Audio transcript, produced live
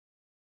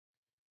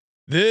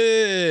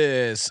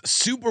This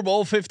Super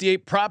Bowl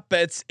 58 prop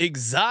bets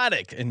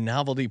exotic and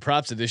novelty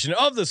props edition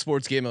of the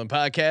Sports Gambling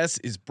Podcast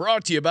is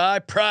brought to you by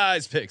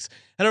Prize Picks.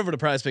 Head over to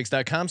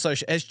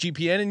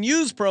prizepicks.com/SGPN and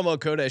use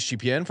promo code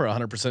SGPN for a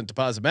 100%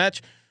 deposit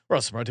match. We're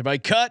also brought to you by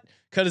Cut.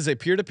 Cut is a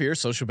peer-to-peer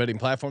social betting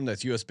platform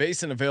that's US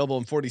based and available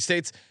in 40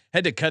 states.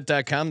 Head to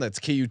cut.com, that's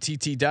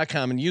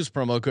KUTT.com, and use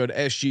promo code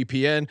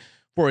SGPN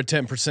for a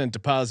 10%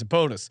 deposit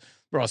bonus.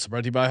 We're also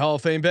brought to you by Hall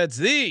of Fame Bets,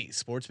 the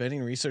sports betting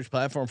and research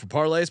platform for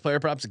parlays,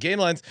 player props, and game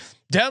lines.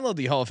 Download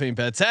the Hall of Fame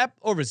Bets app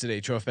or visit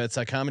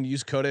HOFBets.com and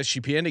use code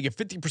SGPN to get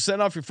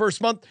 50% off your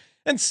first month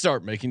and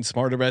start making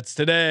smarter bets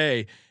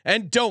today.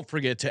 And don't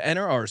forget to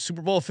enter our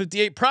Super Bowl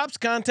 58 props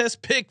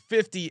contest. Pick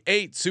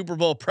 58 Super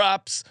Bowl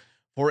props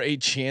for a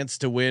chance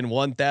to win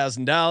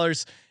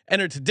 $1,000.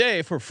 Enter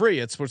today for free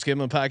at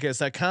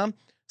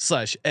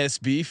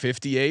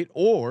sportsgamblingpodcast.com/SB58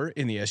 or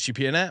in the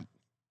SGPN app.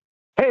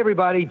 Hey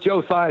everybody,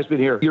 Joe Theismann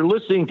here. You're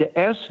listening to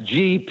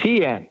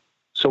SGPN.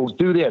 So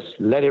do this,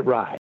 let it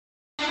ride.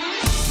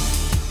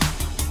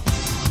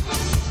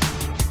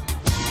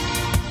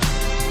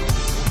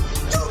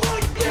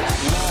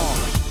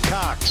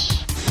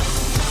 Cox.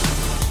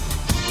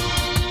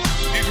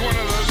 He's one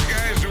of those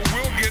guys who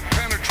will get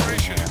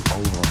penetration.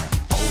 Over.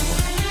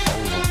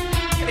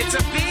 It's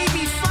a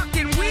baby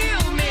fucking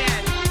wheel,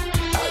 man.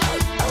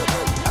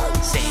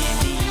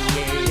 San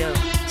Diego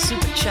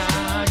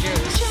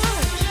Superchargers.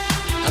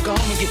 Now go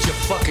home and get your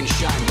fucking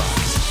shine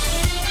box.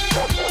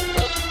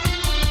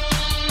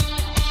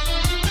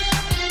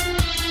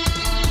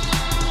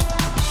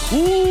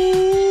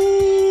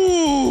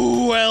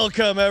 Ooh,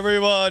 welcome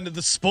everyone to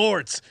the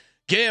Sports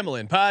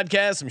Gambling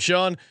Podcast. I'm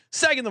Sean,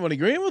 second the money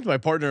green with my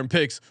partner in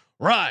picks,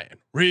 Ryan,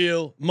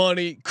 Real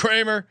Money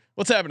Kramer.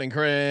 What's happening,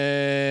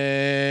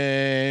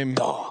 Kramer?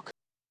 Dog.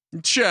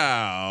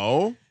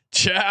 Ciao.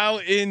 Ciao,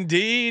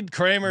 indeed,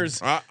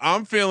 Kramer's.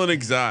 I'm feeling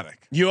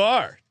exotic. You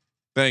are.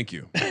 Thank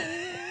you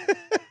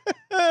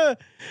All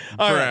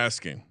for right.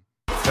 asking.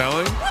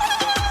 Telling?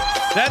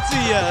 That's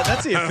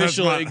the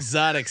official my-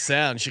 exotic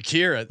sound,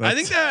 Shakira. I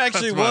think that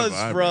actually that's was my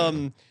vibe,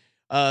 from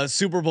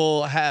Super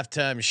Bowl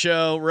halftime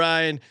show.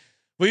 Ryan,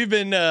 we've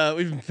been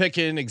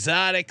picking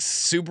exotics,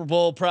 Super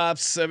Bowl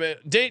props. I mean,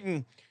 Dayton,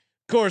 of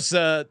course.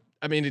 It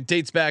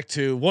dates back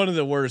to one of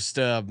the worst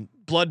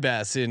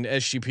bloodbaths in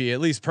SGP,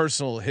 at least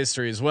personal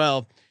history as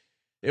well.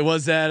 It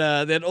was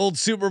that old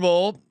Super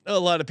Bowl. A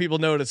lot of people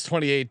know it as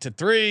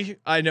 28-3.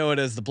 I know it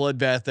as the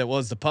bloodbath that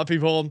was the Puppy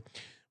Bowl,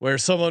 where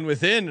someone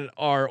within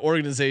our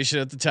organization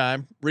at the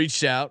time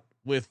reached out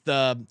with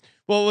what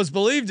was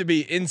believed to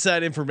be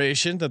inside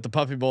information that the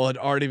Puppy Bowl had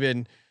already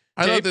been.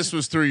 I taped. thought this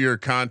was through your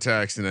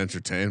contacts in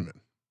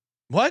entertainment.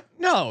 What?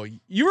 No,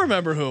 you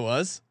remember who it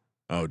was?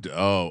 Oh.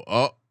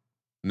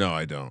 No,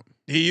 I don't.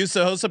 He used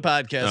to host a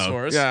podcast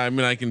for us. Yeah, I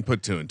mean, I can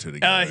put two and two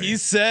together. He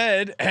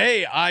said,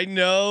 "Hey, I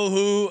know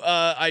who.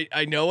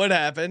 I know what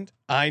happened.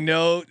 I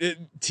know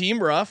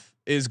Team Rough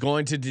is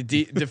going to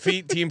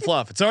defeat Team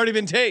Fluff. It's already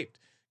been taped.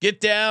 Get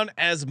down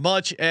as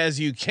much as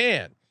you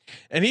can."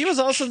 And he was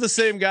also the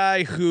same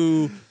guy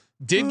who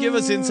did give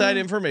us inside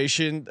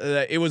information.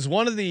 It was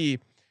one of the,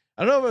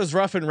 I don't know if it was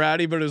Rough and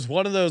Rowdy, but it was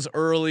one of those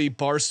early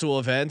Barstool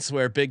events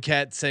where Big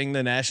Cat sang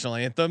the national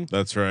anthem.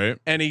 That's right.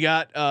 And he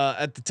got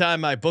at the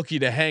time my bookie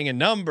to hang a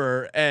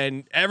number,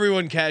 and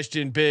everyone cashed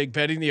in big,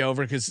 betting the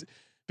over, because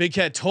Big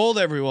Cat told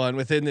everyone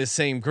within this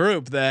same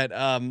group that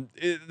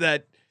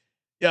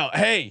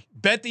hey,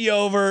 bet the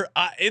over.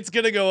 It's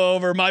gonna go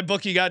over. My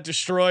bookie got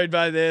destroyed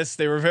by this.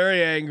 They were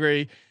very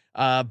angry.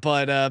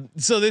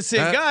 So this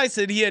same guy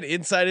said he had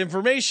inside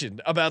information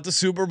about the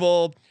Super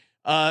Bowl,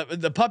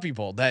 the Puppy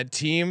Bowl, that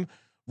Team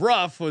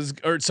Rough was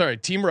going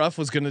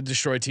to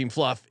destroy Team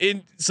Fluff.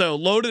 So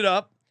loaded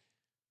up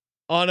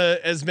on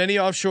as many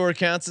offshore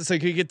accounts as they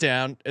could get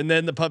down, and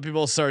then the Puppy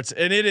Bowl starts,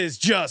 and it is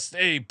just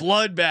a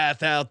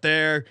bloodbath out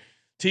there.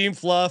 Team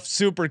Fluff,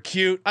 super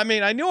cute. I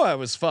mean, I knew I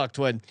was fucked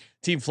when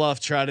Team Fluff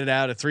trotted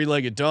out a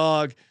 3-legged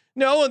dog.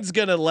 No one's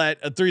gonna let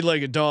a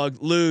 3-legged dog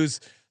lose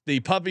the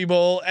Puppy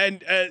Bowl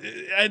and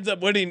ends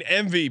up winning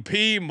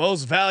MVP,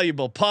 most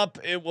valuable pup.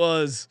 It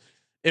was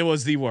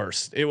the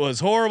worst. It was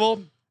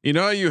horrible. You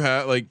know, you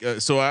had I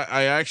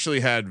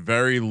actually had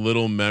very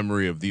little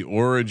memory of the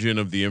origin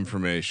of the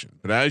information,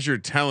 but as you're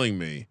telling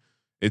me,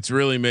 it's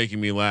really making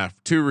me laugh.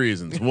 Two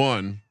reasons.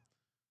 One,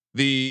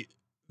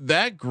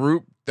 that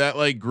group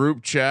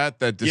chat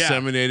that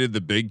disseminated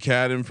the Big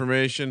Cat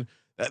information.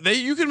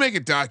 You can make a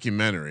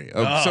documentary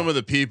of some of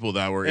the people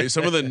that were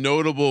some of the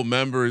notable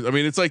members. I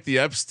mean, it's like the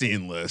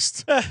Epstein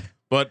list,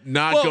 but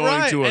not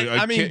going to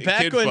a kid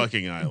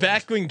fucking island.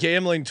 Back when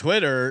gambling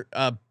Twitter,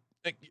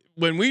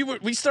 when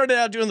we started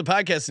out doing the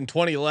podcast in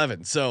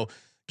 2011, so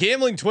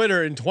gambling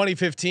Twitter in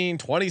 2015,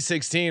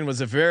 2016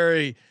 was a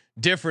very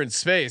different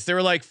space. There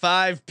were like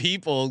 5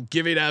 people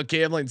giving out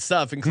gambling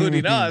stuff,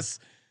 including us,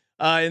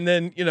 and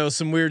then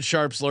some weird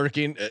sharps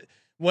lurking.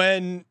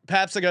 When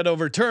PAPSA got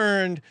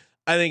overturned,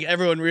 I think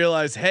everyone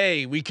realized,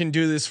 hey, we can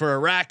do this for a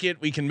racket.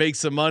 We can make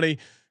some money.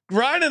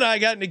 Ryan and I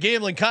got into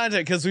gambling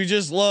content because we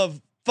just love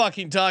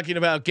fucking talking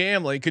about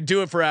gambling, could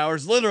do it for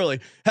hours, literally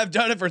have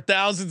done it for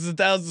thousands and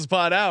thousands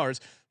upon hours.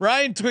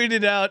 Ryan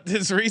tweeted out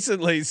this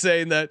recently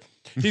saying that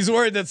he's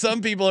worried that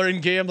some people are in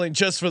gambling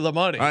just for the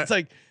money. It's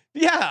like,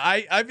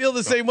 yeah, I feel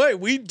the same way.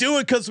 We do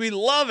it because we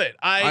love it.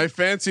 I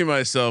fancy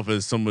myself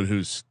as someone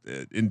who's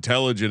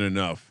intelligent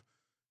enough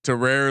to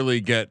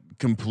rarely get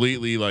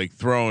completely like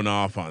thrown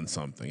off on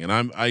something.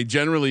 And I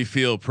generally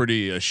feel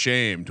pretty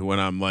ashamed when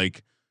I'm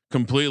like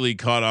completely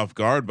caught off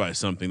guard by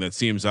something that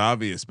seems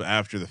obvious, but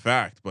after the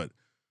fact. But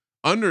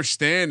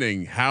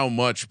understanding how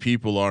much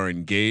people are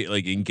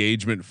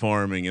engagement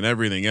farming and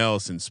everything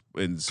else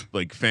in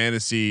like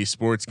fantasy,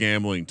 sports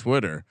gambling,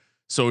 Twitter,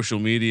 social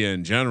media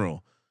in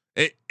general,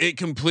 it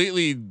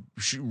completely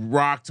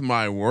rocked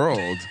my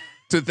world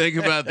to think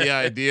about the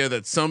idea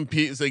that some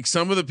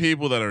of the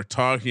people that are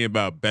talking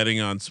about betting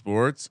on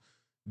sports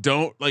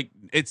don't like,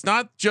 it's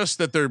not just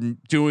that they're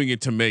doing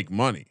it to make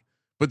money,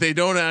 but they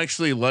don't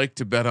actually like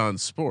to bet on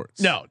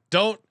sports. No,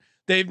 don't.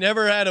 They've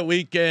never had a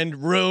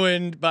weekend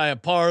ruined by a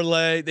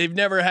parlay. They've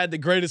never had the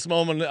greatest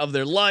moment of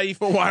their life.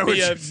 But why would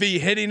you be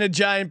hitting a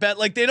giant bet?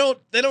 Like they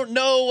don't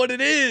know what it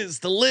is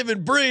to live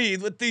and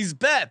breathe with these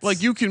bets.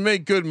 Like you can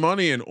make good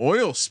money in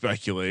oil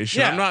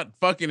speculation. Yeah. I'm not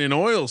fucking in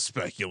oil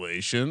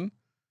speculation.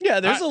 Yeah,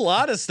 there's a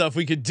lot of stuff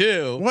we could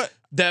do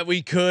that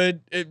we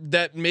could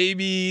that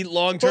maybe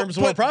long term is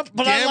more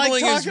profitable. But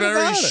gambling I like is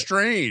very about it.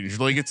 strange.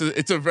 Like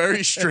it's a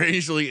very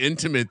strangely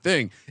intimate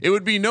thing. It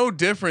would be no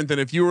different than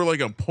if you were like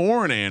a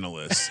porn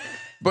analyst,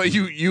 but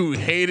you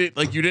hate it.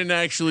 Like you didn't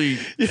actually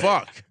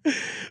fuck.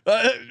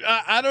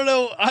 I don't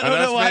know. I don't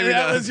know why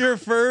that was your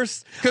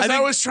first. Because I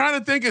was trying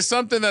to think of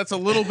something that's a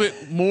little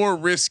bit more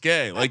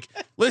risque. Like,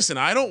 listen,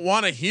 I don't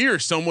want to hear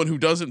someone who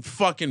doesn't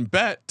fucking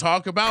bet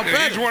talk about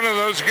betting. He's one of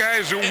those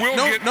guys who will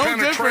get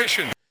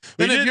penetration.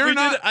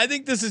 I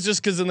think this is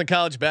just because in the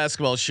college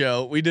basketball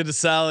show we did a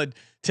solid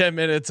 10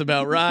 minutes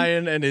about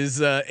Ryan and his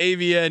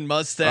AVN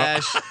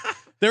mustache.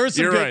 There was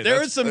some good. Right. There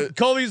was some.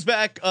 Colby's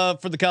back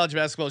for the college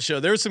basketball show.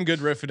 There was some good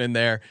riffing in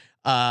there.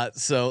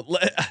 So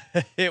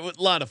it was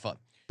a lot of fun.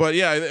 But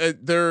yeah,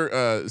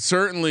 they're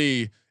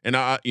certainly, and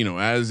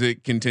as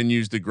it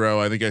continues to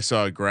grow, I think I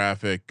saw a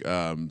graphic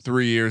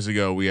 3 years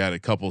ago. We had a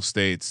couple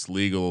states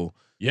legal.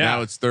 Yeah.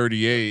 Now it's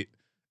 38.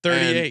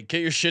 38.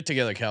 Get your shit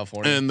together,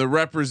 California. And the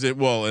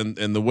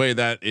and the way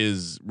that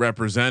is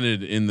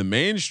represented in the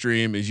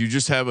mainstream is you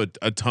just have a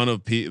ton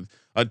of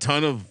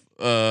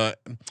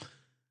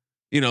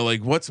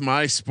like, what's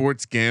my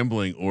sports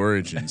gambling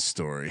origin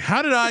story?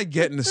 How did I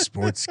get into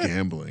sports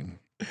gambling?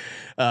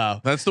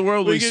 That's the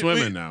world we swim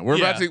in now.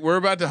 We're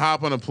about to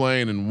hop on a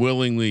plane and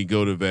willingly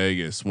go to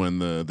Vegas when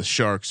the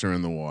sharks are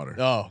in the water.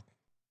 Oh.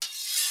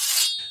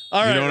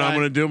 All right. You know what I'm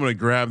going to do? I'm going to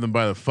grab them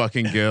by the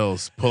fucking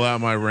gills, pull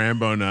out my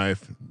Rambo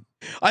knife.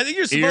 I think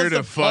you're supposed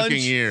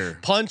to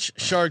punch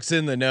sharks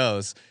in the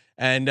nose.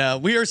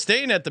 And we are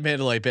staying at the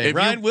Mandalay Bay.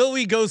 Ryan, will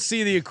we go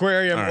see the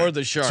aquarium or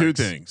the sharks? Two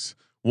things.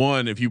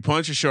 One, if you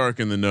punch a shark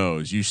in the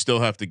nose, you still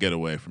have to get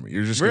away from it.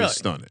 You're just going to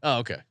stun it. Oh,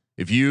 okay.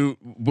 If you,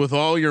 with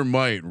all your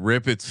might,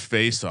 rip its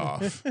face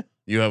off,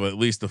 you have at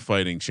least a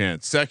fighting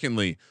chance.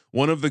 Secondly,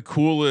 one of the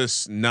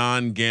coolest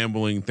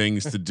non-gambling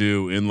things to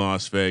do in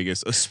Las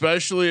Vegas,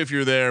 especially if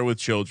you're there with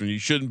children, you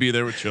shouldn't be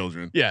there with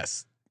children.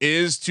 Yes.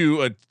 Is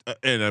to,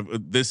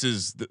 this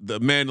is the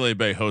Mandalay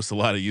Bay hosts a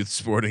lot of youth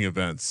sporting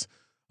events.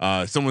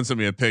 Someone sent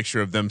me a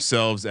picture of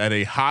themselves at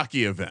a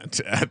hockey event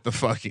at the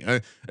fucking,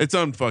 it's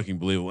unfucking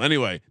believable.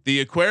 Anyway,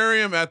 the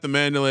aquarium at the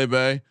Mandalay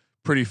Bay,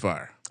 pretty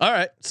fire. All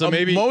right. So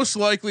maybe most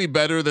likely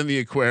better than the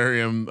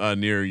aquarium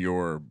near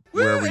your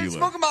wherever you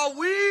live. About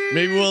weed.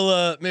 Maybe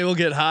we'll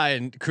get high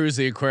and cruise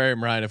the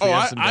aquarium, Ryan. If we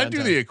have some I do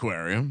downtime. the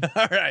aquarium.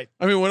 All right.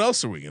 I mean, what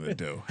else are we gonna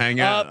do? Hang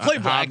out, play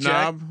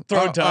blackjack,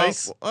 throw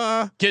dice,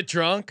 get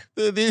drunk.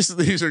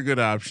 These are good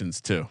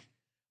options too.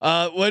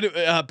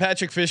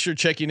 Patrick Fisher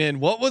checking in.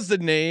 What was the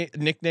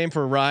nickname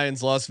for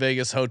Ryan's Las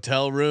Vegas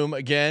hotel room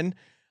again?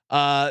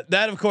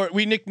 That of course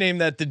we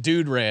nicknamed that the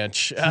Dude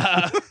Ranch.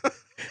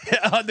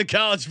 On the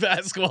college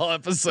basketball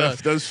episode.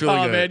 That does feel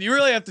like man, you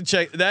really have to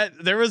check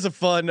that. There was a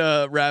fun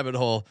rabbit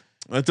hole.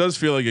 That does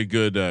feel like a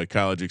good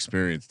college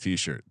experience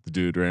T-shirt. The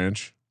Dude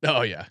Ranch.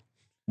 Oh yeah.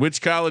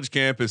 Which college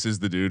campus is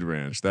the Dude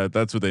Ranch?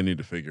 That's what they need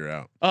to figure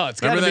out. Oh, it's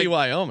got to be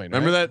Wyoming.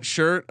 Remember that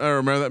shirt?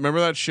 Remember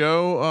that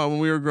show when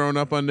we were growing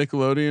up on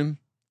Nickelodeon?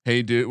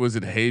 Hey Dude, was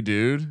it Hey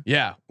Dude?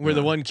 Yeah, where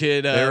the one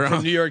kid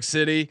from New York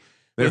City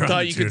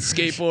thought you could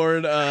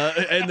skateboard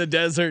in the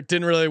desert.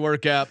 Didn't really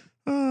work out.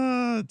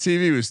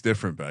 TV was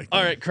different back then.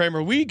 All right,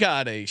 Kramer, we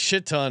got a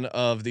shit ton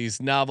of these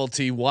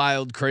novelty,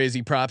 wild,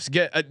 crazy props.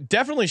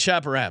 Definitely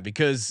shop around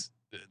because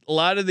a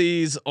lot of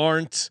these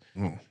aren't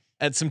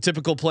at some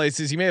typical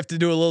places. You may have to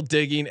do a little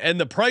digging, and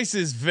the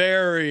prices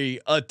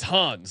vary a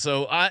ton.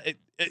 So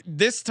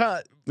this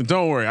time,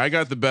 don't worry, I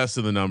got the best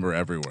of the number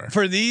everywhere.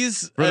 For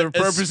these, do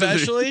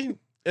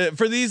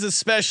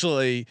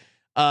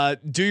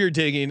your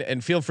digging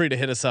and feel free to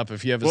hit us up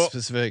if you have a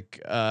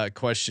specific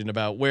question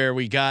about where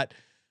we got.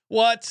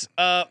 What,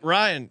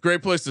 Ryan?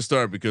 Great place to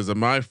start because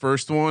my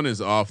first one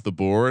is off the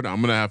board. I'm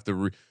gonna have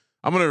to.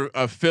 I'm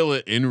gonna fill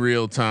it in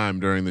real time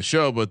during the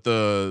show, but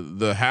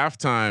the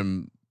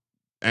halftime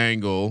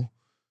angle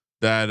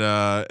that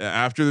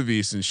after the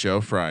Veasan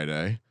show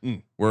Friday,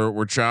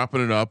 we're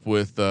chopping it up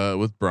with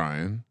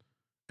Brian,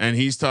 and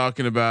he's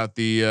talking about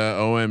the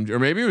OMG, or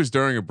maybe it was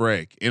during a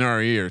break in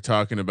our ear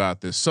talking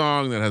about this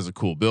song that has a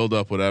cool build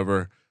up,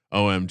 whatever.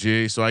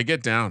 OMG. So I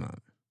get down on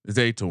it. It's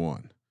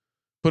 8-1.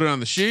 Put it on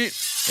the sheet.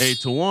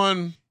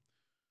 8-1.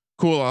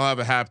 Cool. I'll have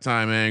a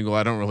halftime angle.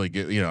 I don't really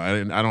get,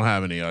 I don't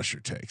have any Usher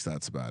takes.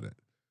 That's about it.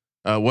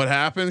 What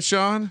happened,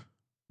 Sean?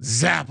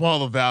 Zap, all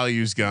the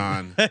value's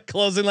gone.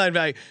 Closing line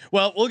value.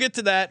 Well, we'll get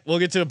to that. We'll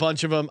get to a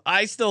bunch of them.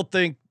 I still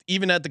think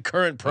even at the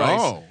current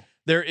price,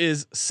 there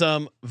is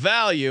some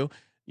value.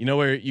 You know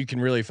where you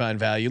can really find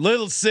value?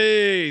 Little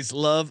C's.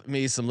 Love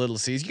me some Little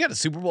C's. You got a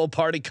Super Bowl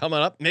party coming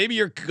up. Maybe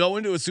you're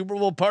going to a Super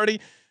Bowl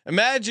party.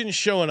 Imagine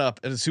showing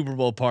up at a Super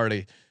Bowl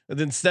party, but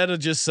instead of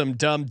just some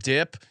dumb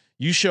dip,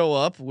 you show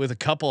up with a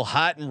couple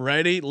hot and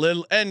ready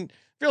little. And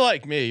if you're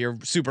like me, you're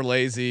super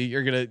lazy.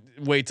 You're gonna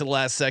wait till the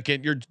last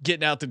second. You're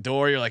getting out the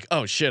door. You're like,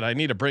 oh shit, I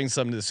need to bring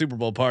something to the Super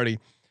Bowl party.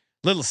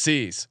 Little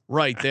C's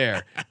right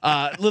there.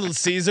 Little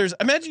Caesars.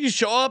 Imagine you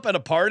show up at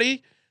a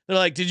party. They're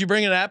like, did you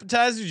bring an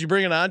appetizer? Did you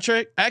bring an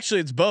entree?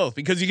 Actually, it's both,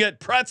 because you get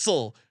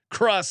pretzel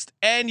crust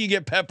and you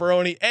get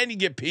pepperoni and you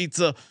get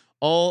pizza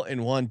all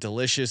in one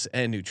delicious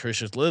and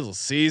nutritious Little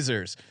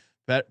Caesars.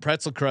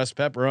 Pretzel crust,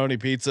 pepperoni,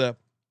 pizza.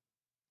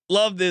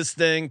 Love this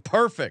thing.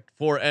 Perfect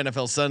for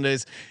NFL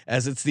Sundays,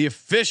 as it's the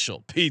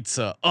official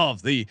pizza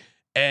of the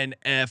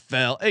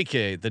NFL,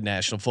 aka the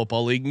National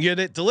Football League. You can get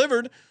it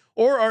delivered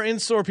or our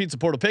in-store pizza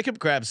portal pickup.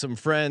 Grab some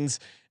friends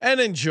and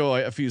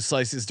enjoy a few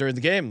slices during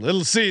the game.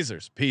 Little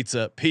Caesars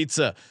pizza.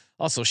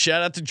 Also,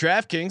 shout out to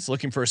DraftKings.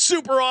 Looking for a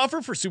super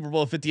offer for Super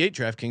Bowl 58?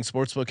 DraftKings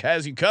Sportsbook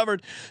has you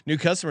covered. New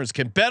customers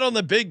can bet on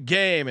the big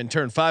game and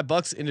turn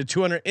 $5 into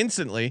 $200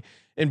 instantly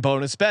in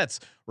bonus bets.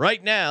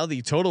 Right now,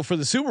 the total for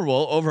the Super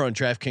Bowl over on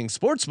DraftKings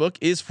Sportsbook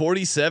is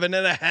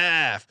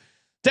 47.5.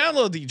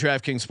 Download the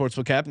DraftKings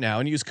Sportsbook app now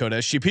and use code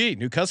SGP.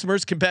 New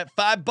customers can bet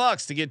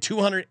 $5 to get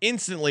 $200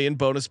 instantly in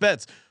bonus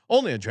bets.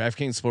 Only on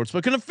DraftKings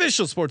Sportsbook, an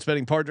official sports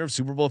betting partner of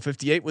Super Bowl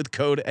 58 with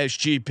code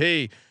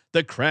SGP.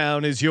 The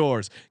crown is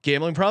yours.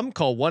 Gambling problem?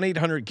 Call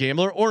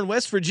 1-800-GAMBLER, or in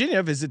West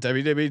Virginia, visit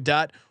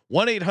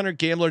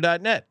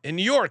www.1800gambler.net. In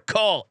New York,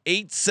 call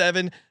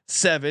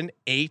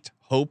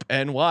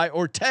 877-8-HOPE-NY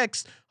or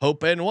text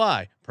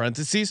HOPE-NY,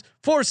 parentheses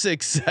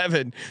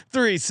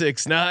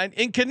 467-369.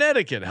 In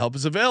Connecticut, help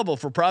is available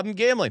for problem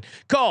gambling.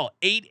 Call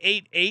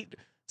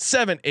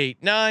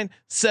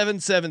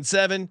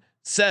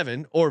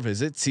 888-789-7777 or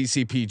visit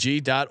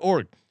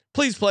ccpg.org.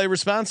 Please play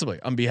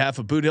responsibly on behalf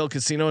of Boot Hill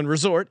Casino and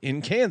Resort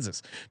in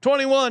Kansas.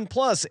 21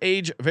 plus,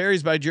 age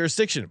varies by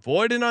jurisdiction.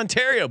 Void in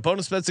Ontario.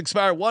 Bonus bets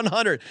expire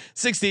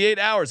 168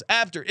 hours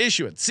after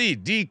issuance. See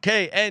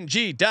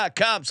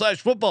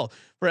dkng.com/football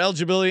for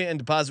eligibility and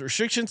deposit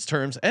restrictions,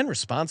 terms, and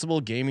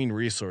responsible gaming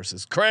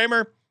resources.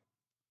 Kramer.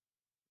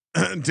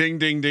 Ding,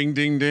 ding, ding,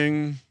 ding,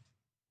 ding.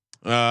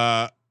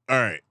 All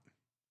right.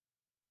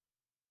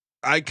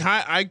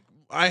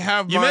 I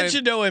have. You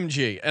mentioned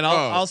OMG, and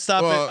I'll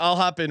stop it. I'll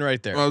hop in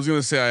right there. Well, I was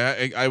gonna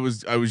say I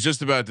was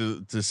just about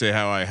to say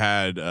how I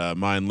had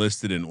mine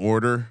listed in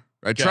order.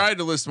 I tried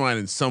to list mine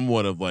in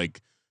somewhat of like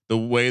the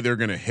way they're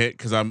gonna hit,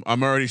 because I'm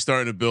already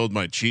starting to build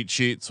my cheat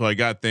sheet, so I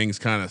got things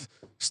kind of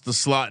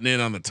slotting in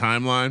on the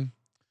timeline.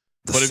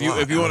 But if you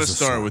want to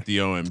start with the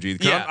OMG,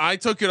 I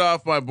took it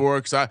off my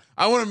board because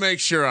I want to make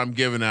sure I'm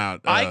giving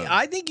out.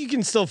 I think you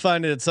can still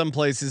find it at some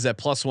places at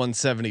plus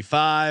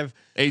 175.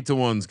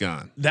 8-1's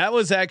gone. That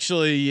was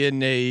actually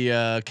in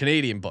a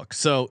Canadian book,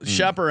 so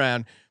shop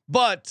around.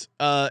 But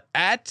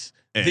at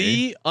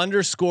the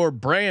 _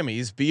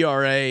 Brammys,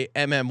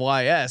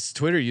 BRAMMYS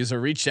Twitter user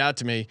reached out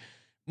to me.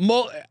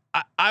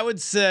 I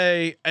would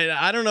say, and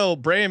I don't know,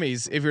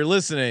 Brammys, if you're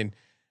listening,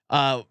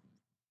 I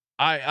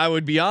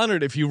would be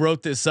honored if you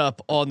wrote this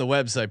up on the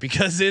website,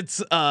 because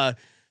it's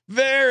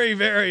very,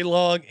 very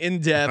long,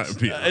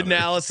 in-depth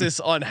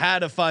analysis on how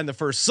to find the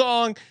first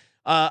song.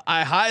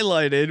 I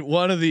highlighted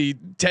one of the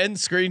 10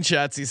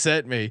 screenshots he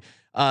sent me.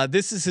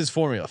 This is his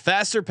formula: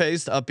 faster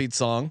paced, upbeat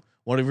song,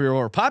 one of your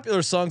more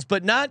popular songs,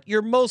 but not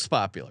your most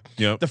popular.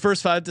 Yep. The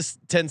first 5 to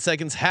 10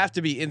 seconds have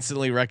to be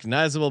instantly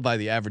recognizable by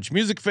the average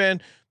music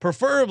fan,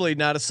 preferably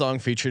not a song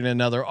featuring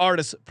another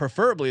artist,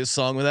 preferably a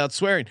song without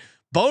swearing.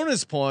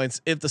 Bonus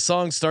points if the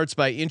song starts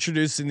by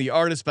introducing the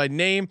artist by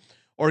name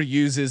or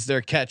uses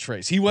their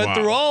catchphrase. He went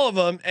through all of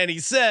them and he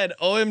said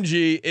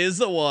OMG is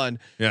the one.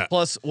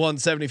 Plus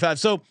 175.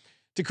 So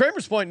to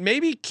Kramer's point,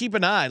 maybe keep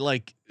an eye.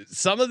 Like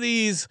some of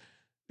these,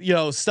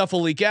 stuff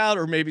will leak out,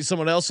 or maybe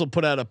someone else will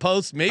put out a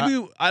post.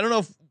 Maybe I don't know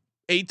if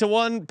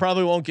 8-1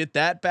 probably won't get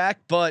that back,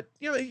 but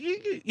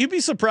you'd be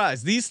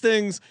surprised. These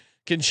things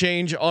can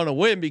change on a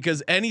whim,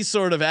 because any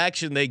sort of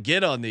action they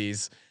get on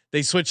these,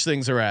 they switch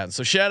things around.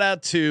 So shout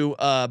out to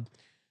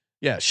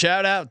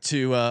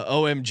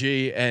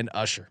OMG and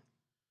Usher.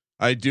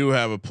 I do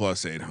have a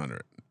plus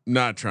 800.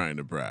 Not trying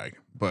to brag,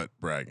 but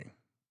bragging.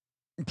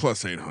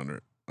 Plus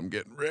 800. I'm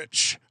getting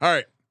rich. All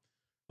right,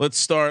 let's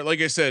start.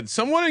 Like I said,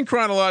 somewhat in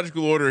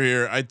chronological order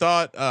here. I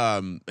thought,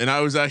 and I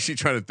was actually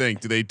trying to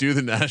think: do they do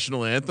the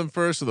national anthem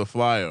first or the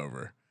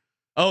flyover?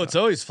 Oh, it's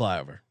always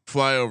flyover.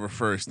 Flyover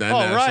first. Then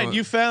Ryan,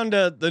 you found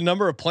the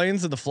number of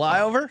planes in the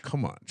flyover. Oh,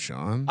 come on,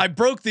 Sean. I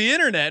broke the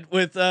internet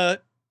with. I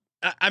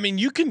mean,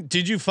 you can.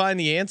 Did you find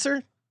the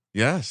answer?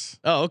 Yes.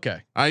 Oh,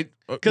 okay.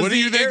 What do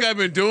you think I've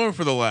been doing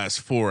for the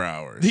last 4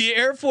 hours? The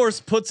Air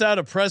Force puts out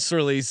a press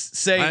release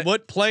saying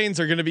what planes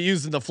are going to be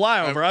used in the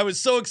flyover. I was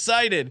so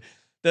excited.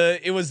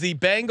 It was the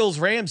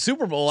Bengals Rams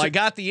Super Bowl. I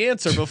got the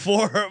answer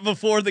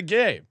before the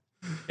game.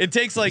 It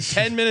takes like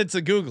 10 minutes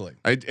of Googling.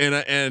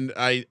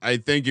 I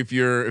think if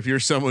you're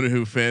someone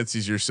who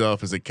fancies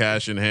yourself as a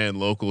cash in hand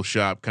local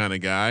shop kind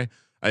of guy,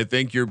 I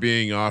think you're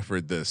being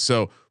offered this.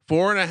 So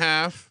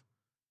 4.5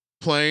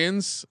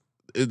 planes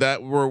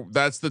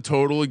that's the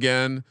total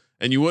again.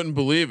 And you wouldn't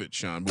believe it,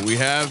 Sean, but we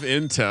have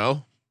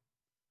intel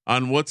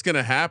on what's going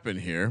to happen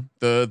here.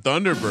 The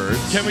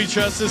Thunderbirds. Can we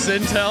trust this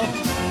intel?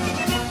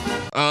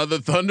 The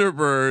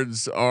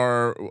Thunderbirds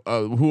are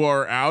who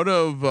are out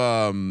of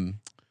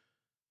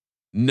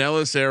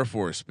Nellis Air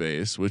Force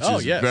Base, which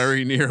is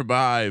very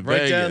nearby,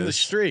 right Vegas. down the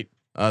street.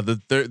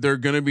 They're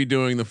going to be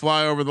doing the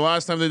flyover. The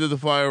last time they did the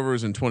flyover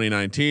was in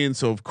 2019.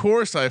 So of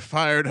course I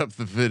fired up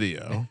the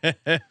video.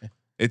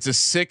 It's a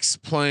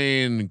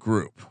 6-plane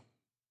group.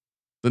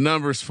 The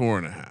number's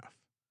 4.5.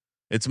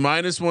 It's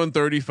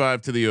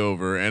 -135 to the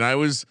over, and I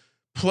was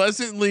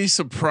pleasantly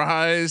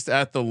surprised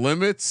at the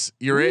limits.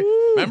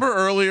 Remember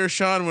earlier,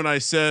 Sean, when I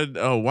said,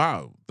 "Oh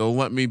wow, they'll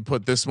let me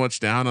put this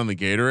much down on the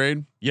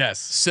Gatorade." Yes.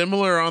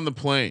 Similar on the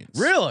planes.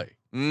 Really?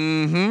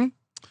 Mm-hmm.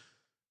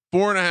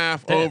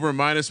 4.5 over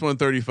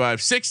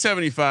 -135,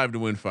 675 to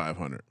win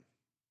 500.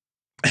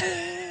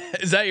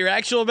 Is that your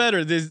actual bet,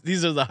 or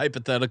these are the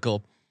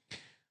hypothetical?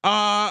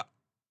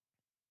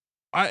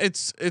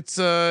 It's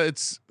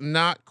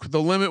not.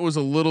 The limit was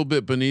a little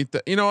bit beneath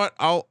that. You know what?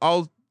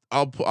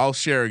 I'll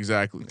share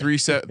exactly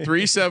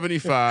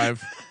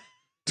 375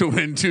 to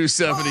win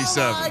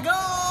 277.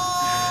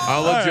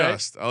 I'll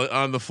adjust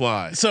on the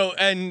fly. So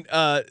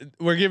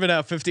we're giving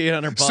out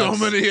 $5,800. So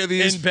many of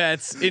these in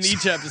bets in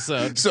each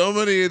episode. So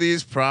many of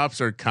these props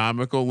are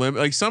comical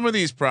limit. Like some of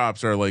these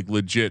props are like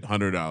legit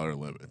 $100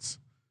 limits,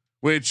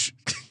 which.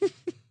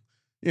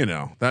 You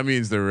know, that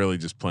means they're really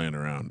just playing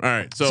around. All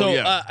right. So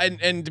yeah.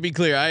 And to be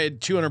clear, I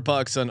had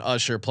 $200 on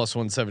Usher plus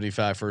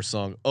 175 for a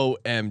song.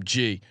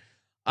 OMG.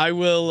 I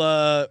will,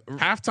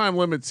 halftime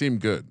limit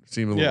seemed good.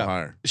 Seemed a little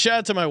higher. Shout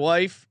out to my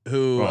wife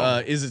who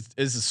is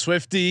a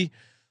Swiftie,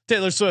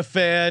 Taylor Swift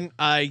fan.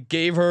 I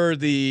gave her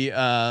the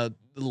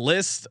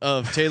list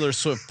of Taylor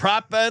Swift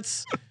prop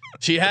bets.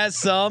 She has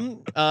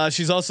some,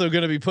 she's also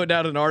going to be putting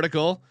out an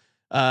article.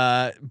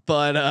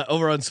 But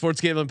over on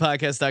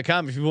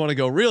sportsgamblingpodcast.com, if you want to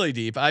go really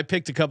deep, I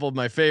picked a couple of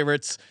my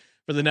favorites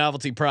for the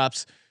novelty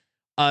props.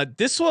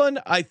 This one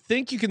I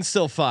think you can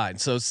still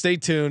find, so stay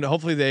tuned.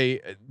 Hopefully they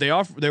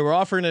were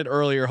offering it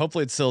earlier.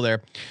 Hopefully it's still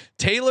there.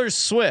 Taylor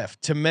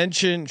Swift to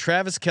mention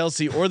Travis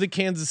Kelce or the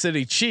Kansas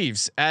City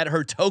Chiefs at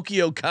her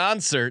Tokyo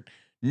concert.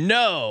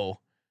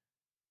 No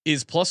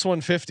is plus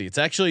 150. It's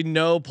actually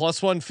no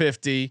plus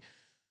 150.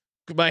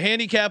 My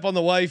handicap on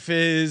the wife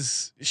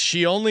is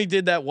she only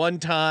did that one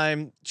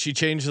time. She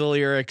changed the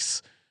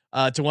lyrics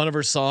to one of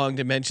her songs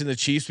to mention the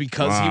Chiefs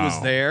because he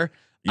was there.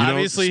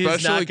 Obviously,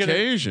 he's not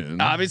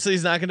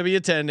going to be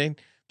attending.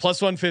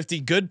 Plus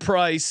 150, good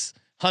price.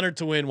 100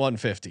 to win,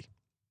 150.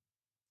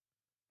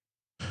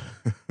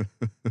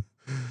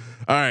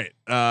 All right.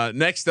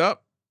 Next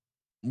up,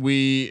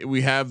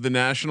 we have the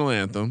national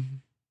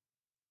anthem.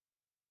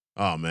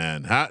 Oh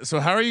man, how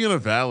are you going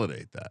to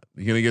validate that?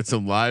 You going to get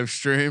some live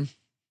stream?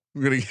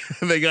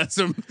 They got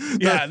some.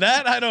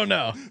 That I don't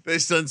know. They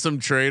sent some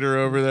trader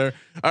over there.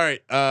 All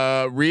right.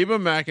 Reba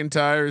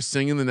McEntire is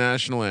singing the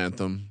national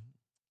anthem.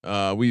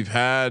 We've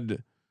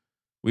had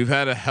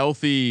a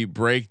healthy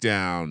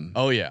breakdown.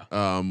 Oh yeah.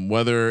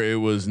 Whether it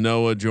was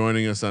Noah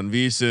joining us on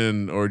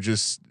VSiN or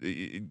just,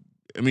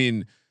 I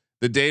mean,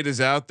 the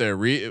data's out there.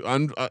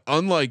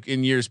 Unlike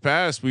in years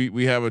past,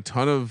 we have a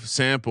ton of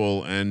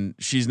sample and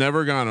she's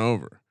never gone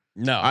over.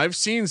 No, I've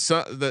seen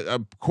some that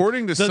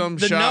according to some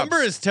the shops,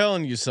 number is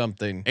telling you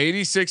something.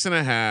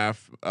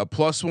 86.5,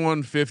 plus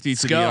 150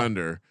 to the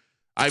under.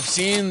 I've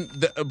seen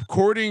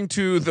according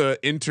to the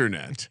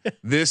internet,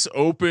 this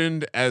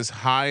opened as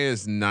high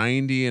as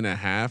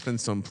 90.5 in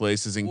some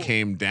places and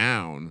came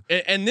down.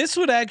 And this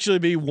would actually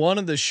be one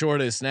of the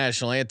shortest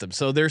national anthems.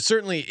 So there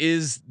certainly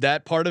is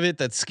that part of it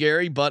that's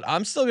scary, but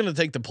I'm still going to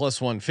take the plus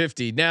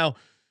 150. Now,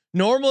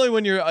 normally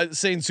when you're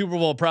saying Super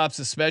Bowl props,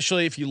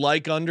 especially if you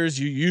like unders,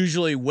 you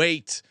usually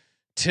wait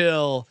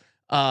till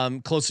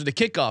closer to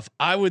kickoff.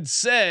 I would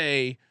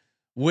say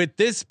with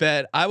this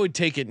bet, I would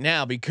take it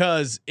now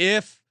because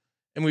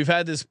and we've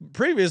had this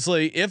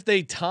previously, if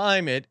they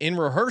time it in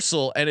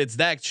rehearsal and it's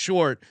that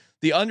short,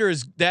 the under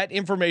is that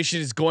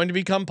information is going to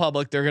become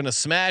public. They're going to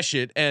smash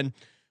it. And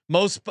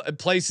most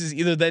places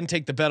either then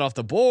take the bet off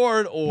the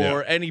board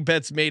or any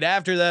bets made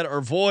after that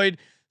are void.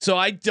 So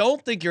I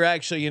don't think you're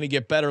actually going to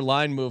get better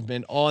line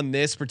movement on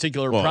this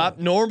particular prop.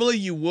 Normally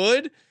you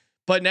would,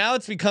 but now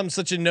it's become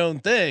such a known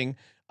thing.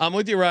 I'm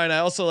with you, Ryan. I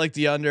also like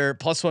the under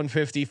plus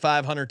 150,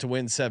 500 to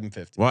win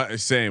 750. Why?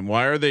 Same.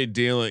 Why are they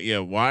dealing? Yeah.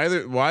 Why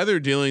they're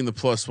dealing the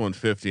plus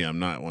 150? I'm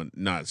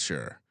not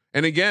sure.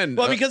 And again,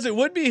 well, because it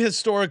would be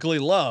historically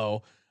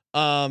low.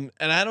 And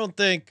I don't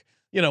think,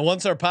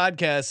 once our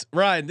podcast,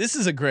 Ryan, this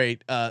is a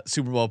great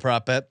Super Bowl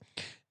prop bet.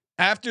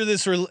 After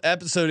this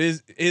episode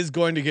is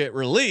going to get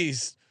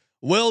released,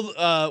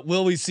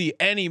 will we see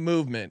any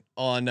movement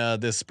on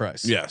this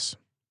price? Yes,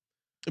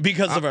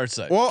 because of our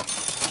site. Well,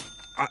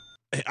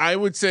 I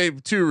would say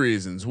two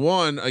reasons.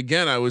 One,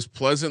 again, I was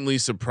pleasantly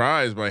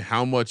surprised by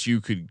how much you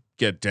could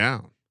get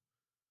down.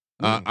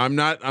 I'm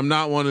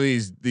not one of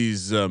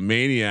these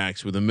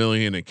maniacs with 1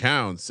 million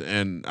accounts,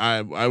 and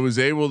I was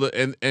able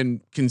to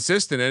and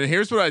consistent. And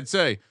here's what I'd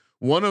say: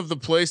 one of the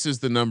places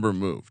the number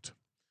moved,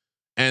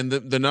 and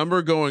the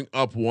number going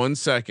up 1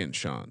 second,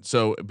 Sean.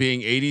 So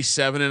being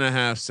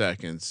 87.5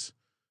 seconds,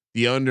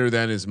 the under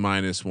then is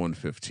minus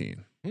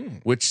 115.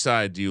 Which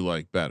side do you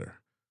like better?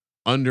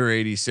 Under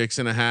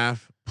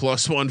 86.5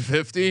 plus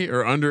 150,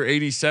 or under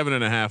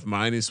 87.5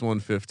 minus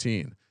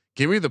 115?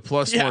 Give me the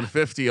plus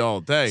 150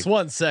 all day. It's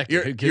 1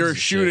 second. You're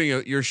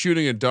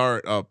shooting a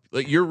dart up.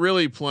 Like, you're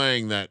really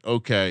playing that.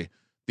 Okay,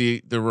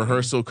 the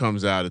rehearsal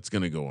comes out. It's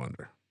going to go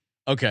under.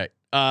 Okay.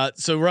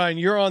 So Ryan,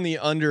 you're on the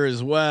under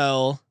as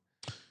well.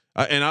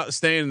 And I'll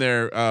staying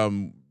there.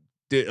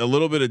 A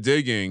little bit of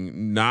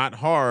digging, not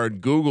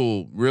hard.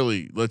 Google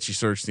really lets you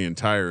search the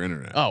entire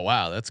internet. Oh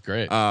wow, that's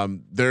great.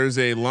 There's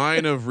a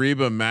line of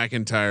Reba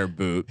McEntire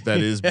boot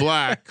that is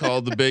black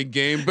called the Big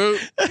Game Boot.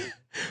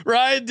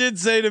 Ryan did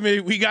say to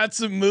me, we got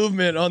some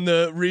movement on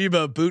the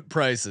Reba boot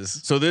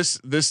prices. So this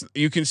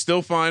you can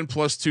still find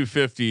plus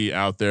 250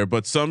 out there,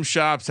 but some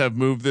shops have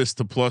moved this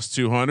to plus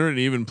 200 and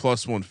even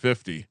plus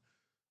 150.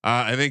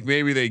 I think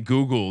maybe they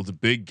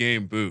Googled Big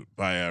Game Boot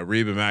by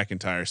Reba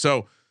McEntire.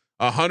 So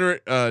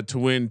 100 to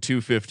win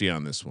 250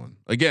 on this one.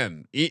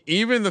 Again,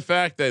 even the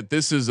fact that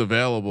this is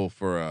available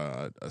for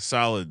a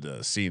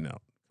solid C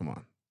note. Come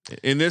on,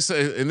 in this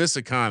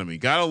economy,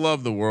 gotta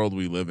love the world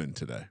we live in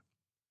today.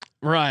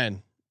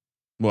 Ryan,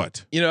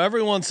 what?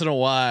 Every once in a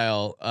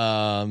while,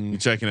 you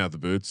checking out the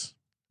boots,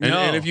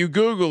 and if you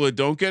Google it,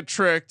 don't get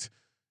tricked.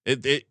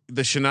 The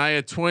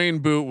Shania Twain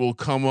boot will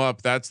come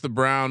up. That's the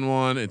brown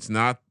one. It's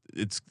not.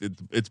 It's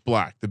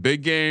black. The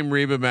Big Game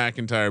Reba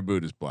McEntire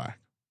boot is black.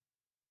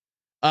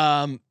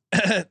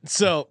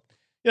 So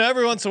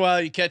every once in a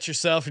while you catch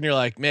yourself and you're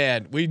like,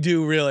 man, we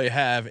do really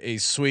have a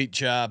sweet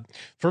job.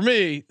 For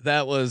me,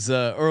 that was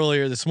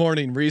earlier this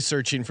morning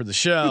researching for the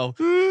show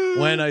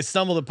when I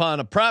stumbled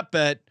upon a prop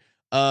bet,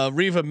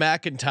 Reba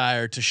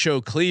McEntire to show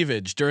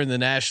cleavage during the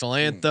national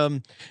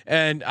anthem.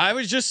 And I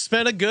was just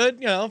spent a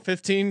good,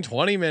 15,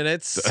 20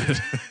 minutes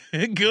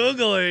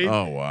Googling.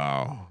 Oh,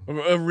 wow.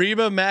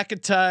 Reba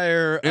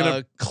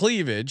McEntire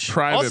cleavage.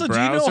 Also, browser, do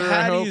you know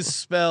how do you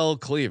spell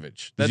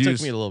cleavage? That took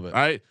me a little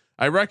bit.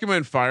 I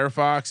recommend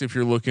Firefox if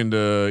you're looking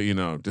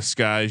to,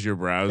 disguise your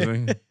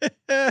browsing.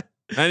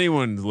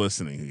 Anyone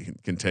listening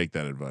can take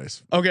that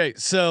advice. Okay.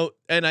 So,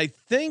 and I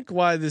think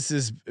why this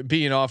is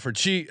being offered,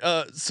 she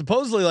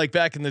supposedly, like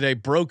back in the day,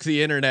 broke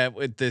the internet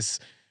with this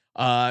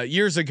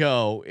years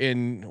ago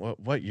in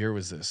what year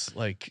was this?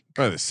 Like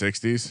probably the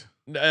 60s.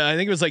 I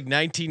think it was like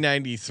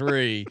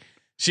 1993.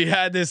 She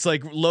had this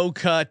like low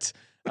cut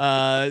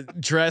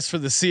dress for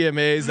the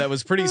CMAs that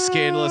was pretty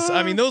scandalous.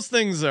 I mean, those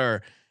things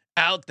are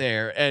out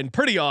there and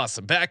pretty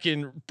awesome back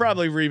in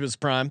probably Reba's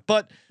prime.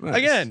 But nice.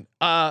 Again,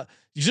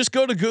 you just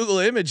go to Google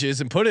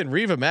Images and put in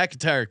Reba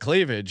McEntire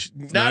cleavage.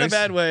 Not a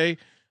bad way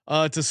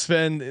to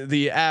spend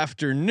the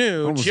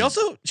afternoon. She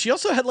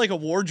also had like a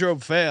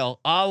wardrobe fail,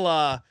 a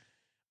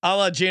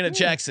la Janet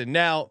Jackson.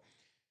 Now,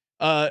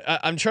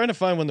 I'm trying to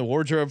find when the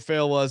wardrobe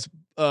fail was.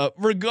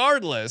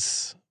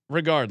 Regardless,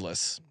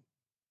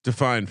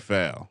 define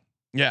fail.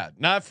 Yeah,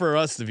 not for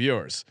us, the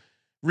viewers.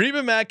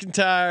 Reba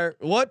McEntire,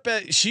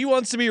 she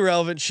wants to be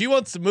relevant. She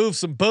wants to move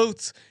some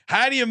boots.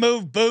 How do you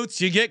move boots?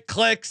 You get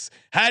clicks.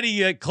 How do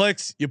you get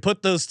clicks? You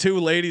put those two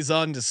ladies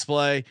on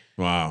display.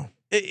 Wow.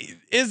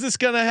 Is this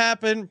going to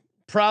happen?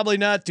 Probably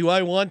not. Do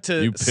I want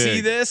to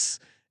see this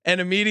and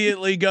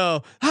immediately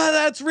go,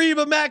 that's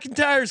Reba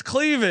McEntire's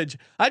cleavage?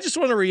 I just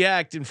want to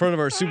react in front of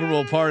our Super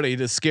Bowl party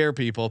to scare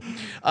people.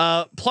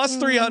 Plus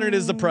 300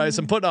 is the price.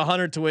 I'm putting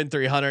 100 to win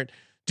 300.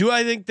 Do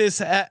I think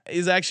this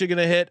is actually going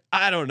to hit?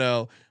 I don't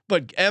know.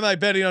 But am I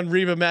betting on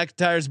Reba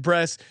McEntire's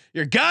breasts?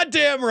 You're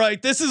goddamn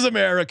right. This is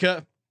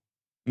America.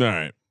 All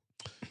right.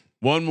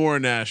 One more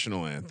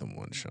national anthem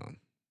one, Sean.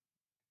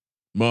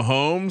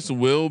 Mahomes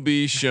will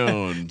be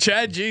shown.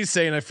 Chad G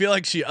saying, I feel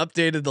like she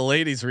updated the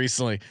ladies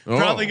recently.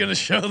 Probably going to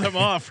show them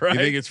off, right? You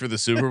think it's for the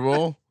Super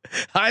Bowl?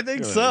 I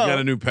think so. Got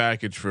a new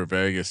package for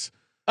Vegas.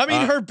 I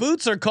mean, her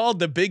boots are called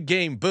the Big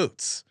Game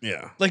Boots.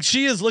 Yeah. Like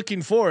she is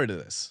looking forward to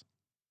this.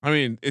 I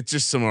mean, it's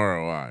just some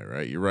ROI,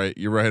 right?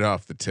 You're right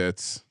off the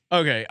tits.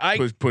 Okay,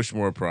 push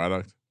more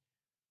product.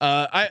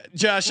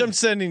 Josh, I'm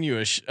sending you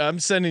a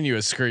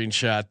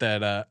screenshot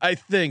that I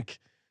think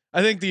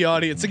the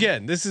audience,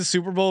 again, this is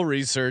Super Bowl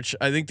research.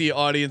 I think the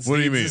audience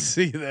needs to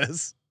see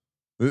this.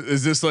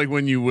 Is this like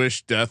when you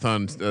wish death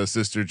on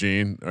Sister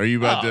Jean? Are you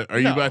about to? Are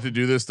you about to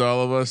do this to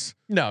all of us?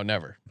 No,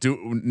 never.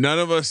 None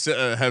of us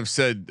have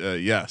said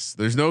yes.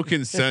 There's no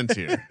consent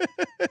here.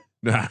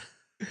 Nah.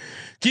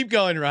 Keep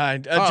going,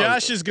 Ryan.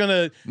 Josh is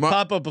gonna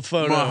pop up a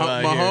photo.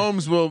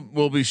 Mahomes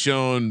will be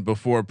shown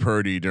before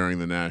Purdy during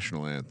the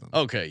national anthem.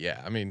 Okay,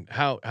 yeah. I mean,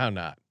 how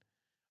not?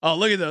 Oh,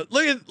 look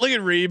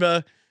at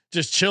Reba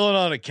just chilling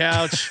on a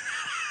couch.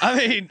 I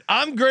mean,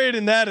 I'm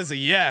grading that as a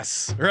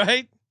yes,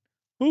 right?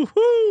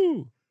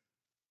 Woohoo!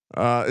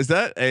 Is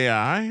that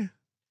AI?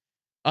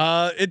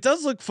 It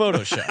does look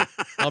Photoshop.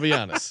 I'll be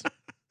honest.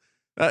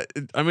 I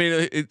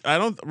mean, I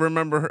don't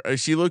remember her.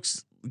 She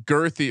looks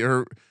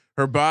girthy.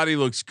 Her body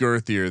looks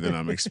girthier than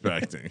I'm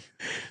expecting.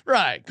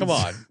 Right? Come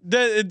on.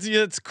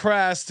 It's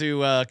crass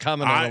to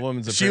comment on a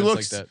woman's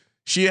appearance like that.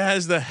 She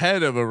has the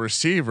head of a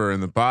receiver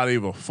and the body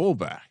of a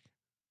fullback.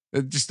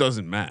 It just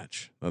doesn't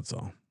match. That's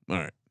all.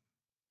 All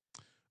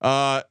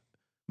right.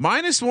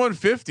 Minus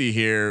 150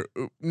 here.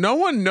 No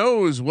one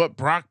knows what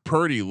Brock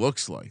Purdy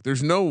looks like.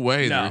 There's no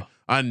way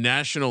on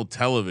national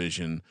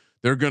television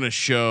they're going to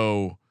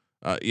show.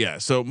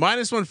 So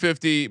minus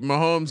 150.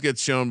 Mahomes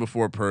gets shown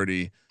before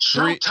Purdy.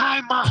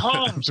 Showtime,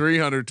 Mahomes.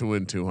 300 to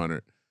win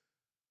 200.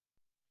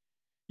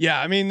 Yeah,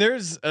 I mean,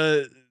 there's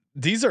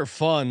these are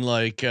fun.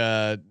 Like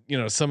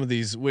some of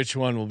these, which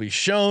one will be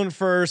shown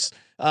first?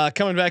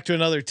 Coming back to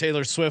another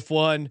Taylor Swift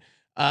one.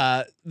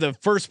 The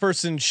first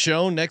person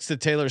shown next to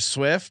Taylor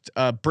Swift,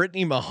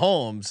 Brittany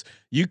Mahomes.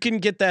 You can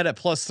get that at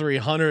plus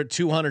 300,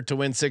 200 to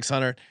win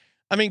 600.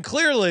 I mean,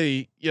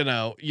 clearly,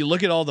 you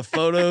look at all the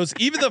photos.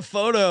 Even the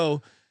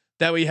photo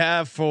that we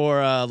have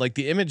for like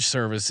the image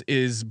service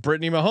is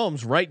Brittany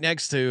Mahomes right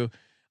next to.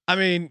 I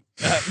mean,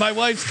 my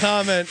wife's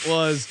comment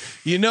was,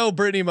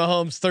 Brittany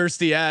Mahomes'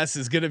 thirsty ass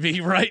is going to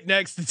be right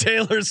next to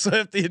Taylor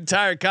Swift the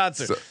entire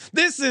concert. So,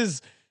 this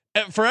is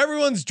for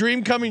everyone's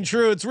dream coming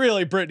true. It's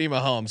really Brittany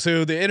Mahomes,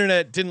 who the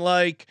internet didn't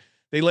like.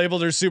 They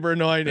labeled her super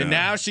annoying, and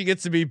now she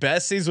gets to be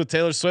besties with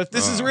Taylor Swift.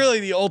 This is really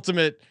the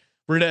ultimate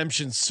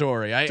redemption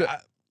story.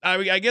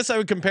 I guess I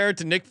would compare it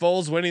to Nick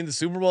Foles winning the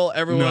Super Bowl.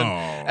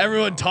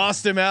 Everyone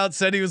tossed him out,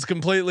 said he was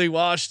completely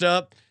washed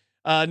up,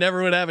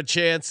 never would have a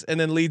chance, and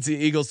then leads the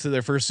Eagles to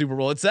their first Super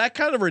Bowl. It's that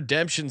kind of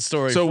redemption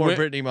story for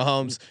Brittany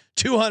Mahomes.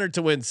 200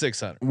 to win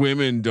 600.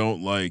 Women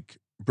don't like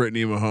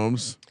Brittany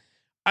Mahomes.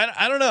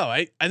 I don't know.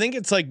 I think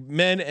it's like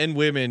men and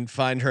women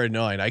find her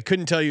annoying. I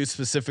couldn't tell you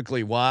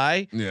specifically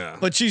why. Yeah,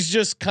 but she's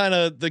just kind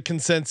of the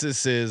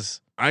consensus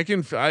is. I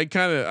kind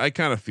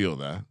of feel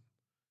that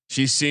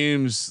she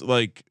seems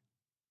like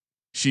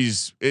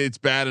it's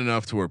bad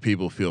enough to where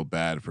people feel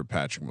bad for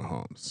Patrick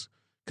Mahomes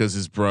because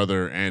his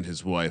brother and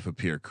his wife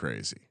appear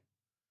crazy.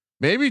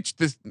 Maybe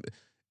this,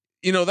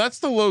 that's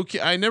the low key.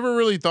 I never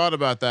really thought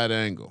about that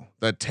angle,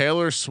 that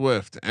Taylor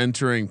Swift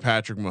entering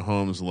Patrick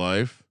Mahomes'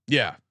 life.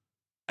 Yeah.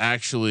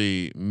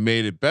 Actually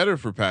made it better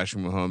for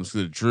Patrick Mahomes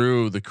because it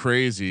drew the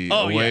crazy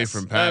away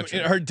from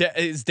Patrick.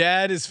 His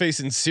dad is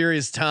facing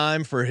serious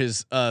time for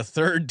his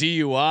third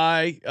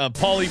DUI.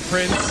 Paulie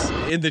Prince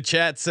in the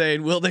chat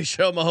saying, "Will they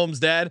show Mahomes'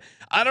 dad?"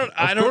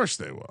 Of course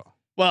they will.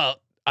 Well,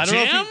 I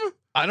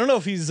don't know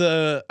if he's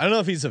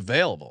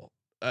available.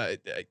 Third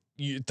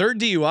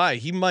DUI,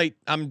 he might.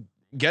 I'm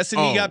guessing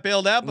he got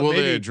bailed out. But will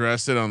maybe they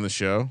address it on the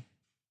show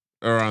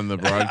or on the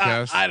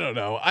broadcast? I don't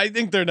know. I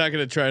think they're not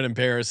going to try and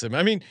embarrass him.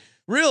 I mean.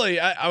 Really,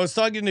 I was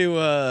talking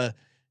to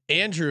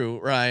Andrew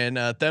Ryan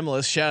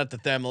Themelis. Shout out to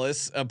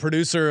Themelis, a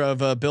producer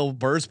of Bill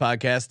Burr's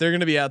podcast. They're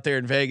going to be out there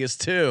in Vegas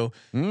too.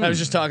 I was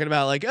just talking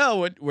about like,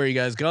 where are you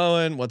guys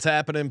going? What's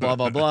happening? Blah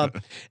blah blah.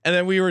 And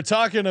then we were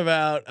talking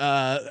about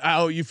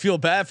how you feel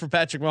bad for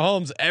Patrick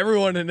Mahomes.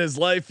 Everyone in his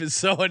life is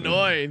so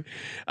annoying.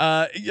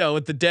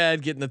 With the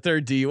dad getting the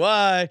third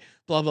DUI.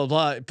 Blah blah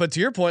blah. But to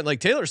your point,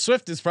 like Taylor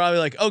Swift is probably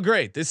like, oh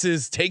great, this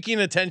is taking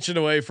attention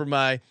away from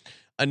my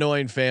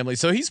annoying family.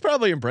 So he's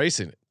probably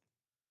embracing it.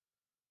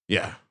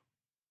 Yeah,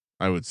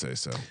 I would say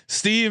so.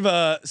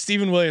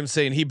 Stephen Williams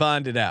saying he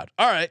bonded out.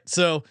 All right.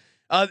 So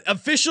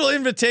official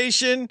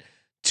invitation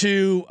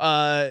to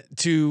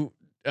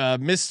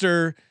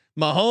Mr.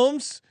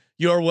 Mahomes.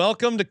 You're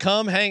welcome to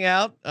come hang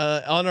out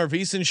on our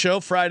VSiN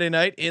show Friday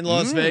night in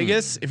Las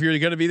Vegas. If you're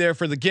going to be there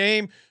for the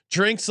game,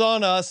 drinks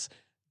on us.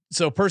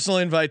 So personal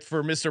invite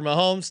for Mr.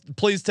 Mahomes.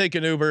 Please take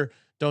an Uber.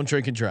 Don't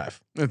drink and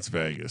drive. It's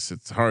Vegas.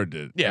 It's hard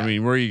to. Yeah. I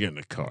mean, where are you getting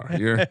a car?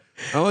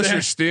 Unless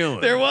you're stealing.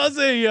 There was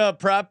a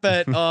prop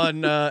bet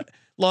on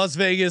Las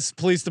Vegas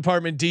Police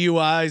Department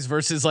DUIs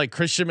versus like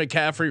Christian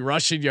McCaffrey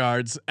rushing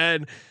yards,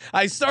 and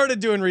I started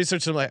doing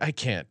research. And I'm like, I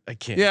can't.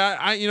 Yeah,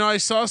 I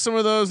saw some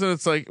of those, and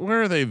it's like,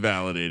 where are they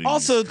validating?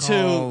 Also,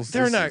 too,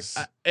 they're not.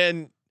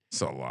 It's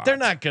a lot. They're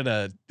not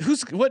gonna.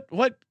 Who's what?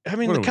 I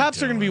mean, the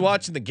cops are gonna be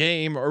watching the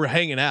game or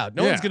hanging out.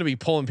 No one's gonna be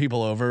pulling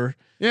people over.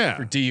 Yeah.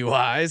 For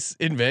DUIs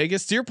in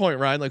Vegas. To your point,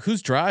 Ryan, like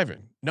who's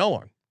driving? No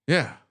one.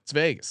 Yeah. It's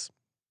Vegas.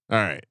 All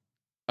right.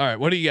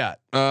 What do you got?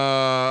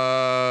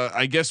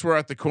 I guess we're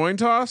at the coin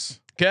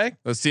toss. Okay.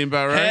 That seem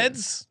about right.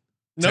 Heads.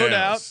 No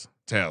doubt.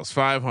 Tails.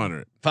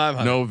 500.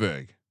 500. No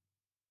vig.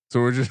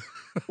 So we're just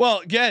Well,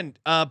 again,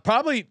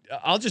 probably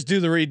I'll just do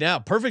the read now.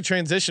 Perfect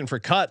transition for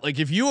cut. Like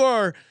if you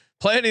are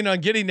planning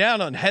on getting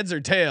down on heads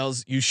or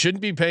tails, you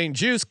shouldn't be paying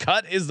juice.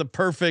 Cut is the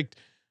perfect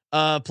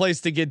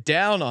place to get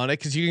down on it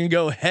because you can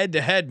go head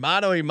to head,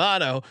 mano a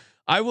mano.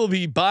 I will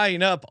be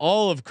buying up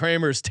all of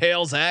Kramer's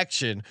tails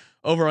action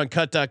over on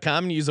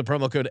cut.com and use the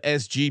promo code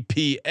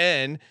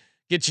SGPN.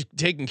 Get you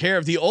taken care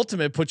of. The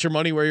ultimate put your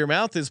money where your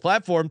mouth is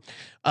platform.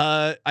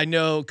 I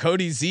know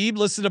Cody Zeeb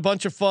listed a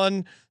bunch of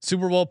fun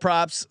Super Bowl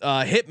props.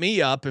 Hit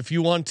me up if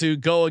you want to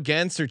go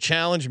against or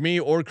challenge me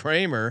or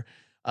Kramer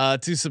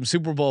to some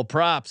Super Bowl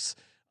props.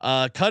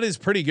 Cut is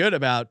pretty good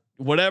about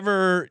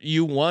whatever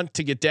you want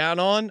to get down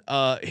on.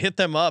 Hit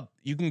them up.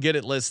 You can get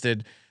it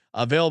listed.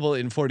 Available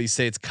in 40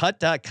 states.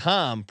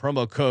 Cut.com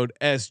promo code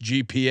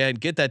SGPN.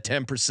 Get that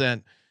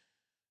 10%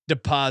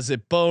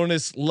 deposit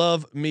bonus.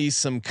 Love me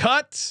some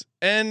cut.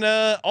 And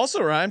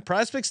also Ryan,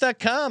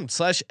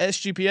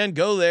 prizepicks.com/SGPN.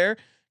 Go there,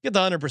 get the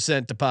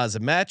 100%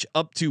 deposit match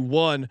up to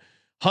 $100.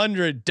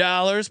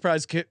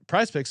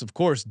 Prize Picks, of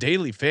course,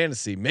 daily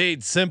fantasy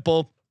made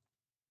simple.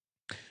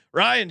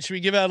 Ryan, should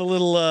we give out a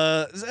little?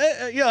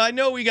 I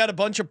know we got a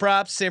bunch of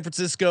props, San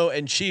Francisco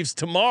and Chiefs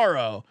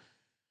tomorrow,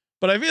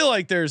 but I feel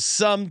like there's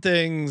some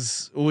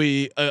things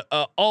we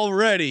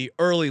already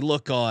early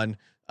look on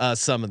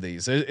some of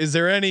these. Is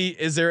there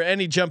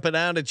any jumping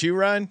out at you,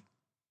 Ryan?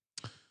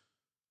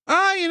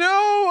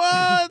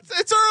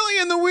 It's early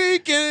in the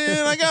week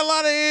and I got a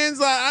lot of hands.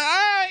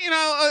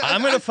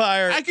 I'm gonna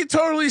fire. I could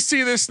totally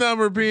see this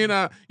number being.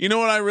 You know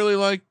what I really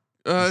like,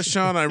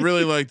 Sean? I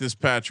really like this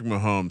Patrick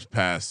Mahomes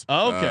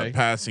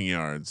passing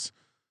yards.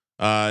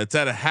 It's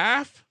at a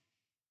half.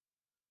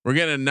 We're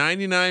getting a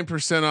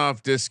 99%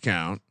 off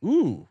discount.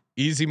 Ooh,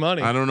 easy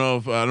money. I don't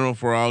know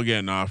if we're all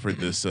getting offered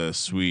this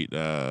sweet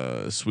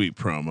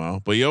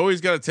promo, but you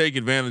always got to take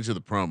advantage of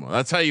the promo.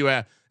 That's how you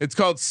add. It's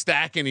called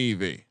stacking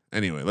EV.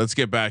 Anyway, let's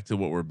get back to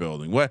what we're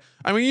building.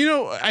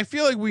 I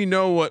feel like we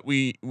know what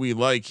we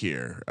like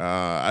here.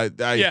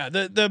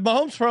 The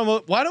Mahomes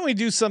promo. Why don't we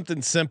do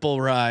something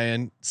simple,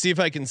 Ryan? See if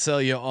I can sell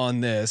you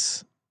on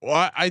this.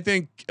 Well, I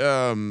think,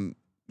 in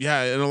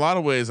a lot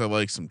of ways, I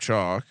like some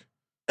chalk.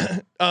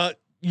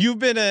 You've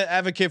been an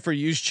advocate for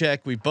use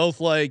check. We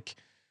both like.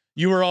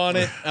 You were on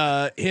it.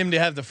 Him to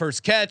have the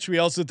first catch. We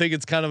also think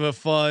it's kind of a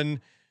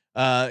fun.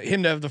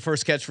 Him to have the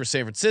first catch for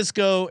San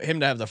Francisco. Him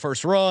to have the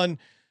first run.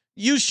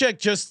 Use check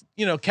just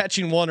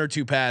catching one or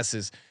two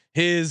passes.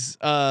 His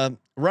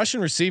Russian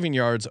receiving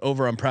yards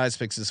over on Prize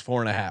Picks is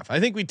 4.5.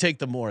 I think we take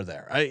the more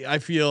there. I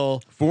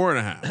feel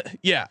 4.5.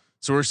 Yeah.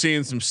 So we're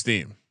seeing some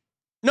steam.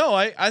 No,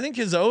 I think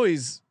his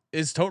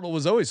total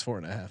was always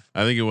 4.5.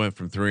 I think it went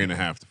from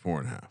 3.5 to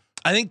 4.5.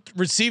 I think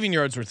receiving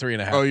yards were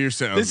 3.5. Oh, you're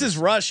saying this is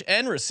rush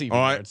and receiving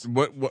yards.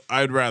 What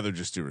I'd rather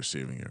just do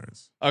receiving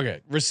yards. Okay,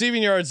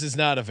 receiving yards is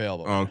not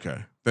available. Okay,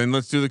 then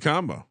let's do the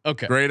combo.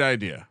 Okay, great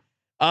idea.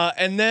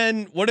 And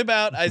then what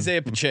about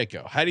Isaiah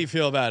Pacheco? How do you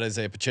feel about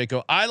Isaiah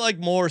Pacheco? I like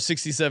more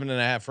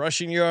 67.5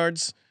 rushing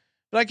yards,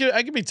 but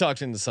I could be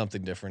talked into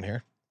something different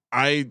here.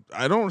 I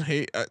don't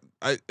hate.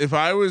 If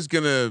I was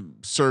gonna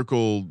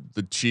circle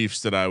the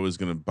Chiefs that I was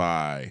gonna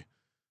buy,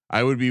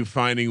 I would be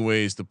finding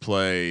ways to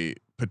play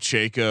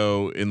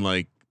Pacheco in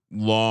like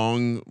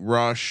long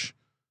rush,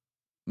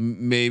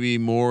 maybe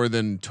more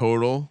than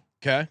total.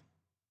 Okay.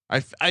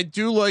 I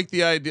do like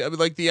the idea. I mean,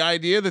 like the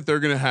idea that they're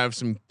going to have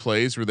some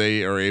plays where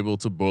they are able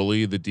to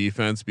bully the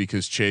defense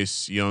because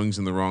Chase Young's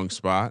in the wrong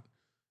spot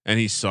and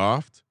he's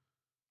soft.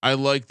 I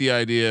like the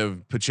idea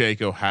of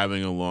Pacheco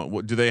having a long.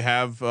 What do they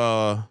have?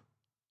 They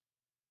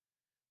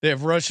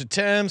have rush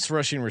attempts,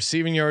 rushing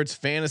receiving yards,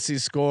 fantasy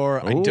score.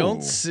 Ooh. I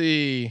don't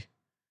see.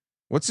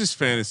 What's his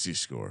fantasy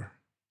score?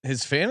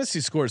 His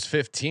fantasy score is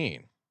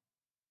 15.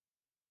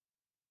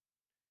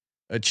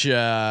 Which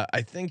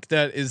I think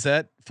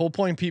that full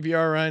point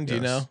PPR, Ryan. Do you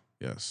know?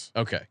 Yes.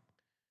 Okay.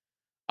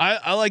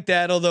 I like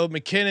that. Although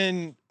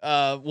McKinnon,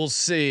 we'll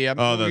see. We're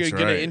gonna get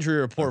an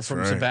injury report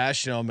from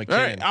Sebastian on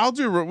McKinnon. All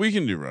right, we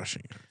can do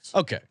rushing yards.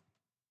 Okay.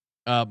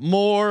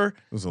 More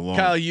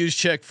Kyle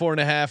Juszczyk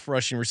 4.5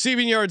 rushing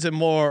receiving yards and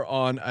more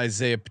on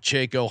Isaiah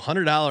Pacheco.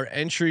 $100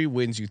 entry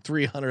wins you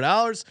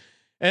 $300.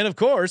 And of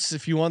course,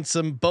 if you want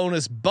some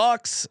bonus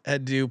bucks,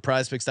 head to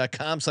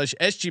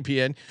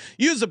prizepicks.com/SGPN.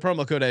 Use the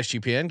promo code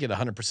SGPN. Get a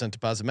 100%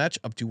 deposit match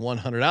up to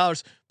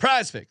 $100.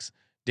 Prize Picks,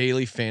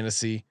 daily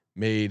fantasy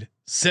made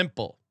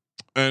simple.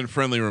 And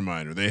friendly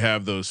reminder, they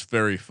have those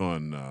very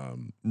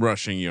fun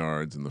rushing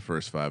yards in the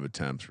first 5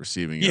 attempts,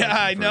 receiving yards. Yeah,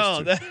 I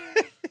know.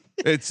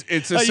 It's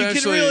essentially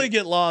you can really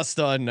get lost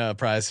on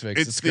Prize Picks.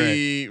 It's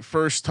the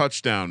first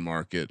touchdown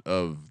market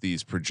of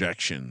these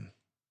projection.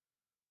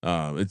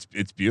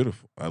 It's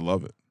beautiful. I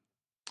love it.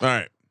 All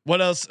right.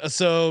 What else?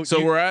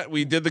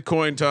 We did the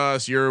coin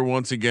toss. You're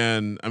once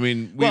again. I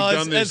mean, we've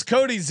done this. As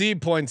Cody Z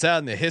points out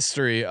in the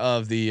history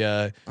of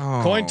the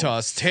coin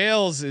toss,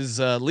 tails is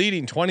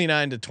leading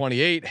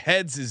 29-28.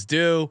 Heads is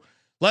due.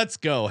 Let's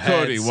go, Heads.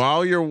 Cody.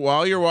 While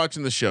you're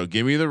watching the show,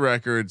 give me the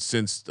record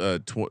since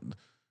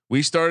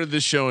We started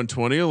this show in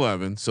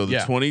 2011, so the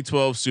Yeah.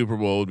 2012 Super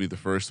Bowl would be the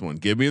first one.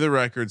 Give me the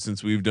record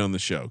since we've done the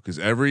show, because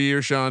every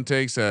year Sean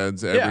takes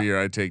heads, every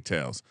year I take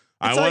tails.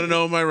 I want to like-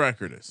 know what my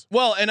record is.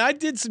 Well, and I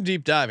did some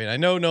deep diving. I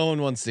know no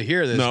one wants to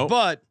hear this, No.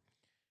 but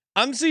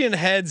I'm seeing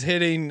heads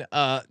hitting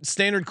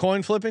standard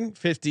coin flipping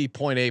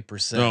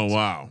 50.8%. Oh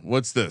wow,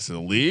 what's this? A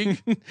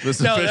league?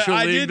 This No, official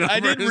I league did. I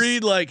did numbers?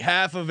 read like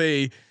half of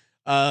a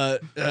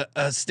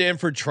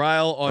Stanford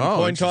trial on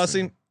coin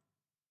tossing.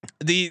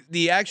 The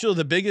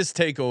biggest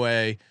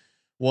takeaway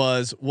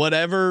was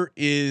whatever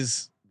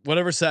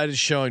side is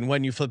showing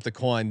when you flip the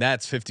coin,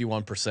 that's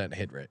 51%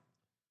 hit rate.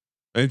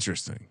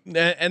 Interesting.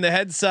 And the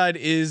head side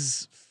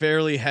is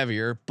fairly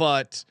heavier,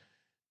 but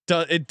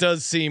it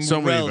does seem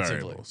So many relatively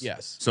variables.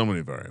 yes. So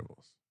many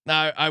variables.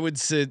 Now I would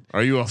say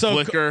Are you a So,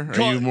 flicker?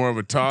 Co- Are you more of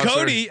a tosser?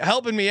 Cody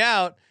helping me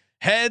out.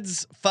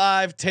 Heads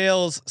 5,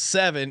 tails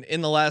 7 in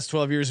the last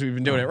 12 years we've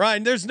been doing it.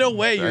 Ryan, there's no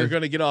way you're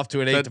going to get off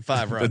to an 8 to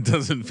 5 run. That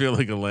doesn't feel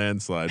like a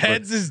landslide.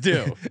 Heads is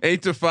due.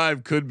 8 to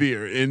 5 could be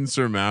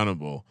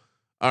insurmountable.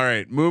 All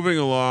right, moving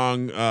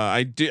along.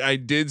 I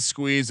did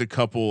squeeze a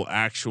couple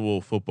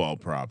actual football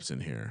props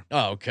in here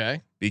Oh,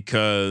 okay.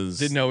 because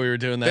Didn't know we were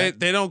doing that.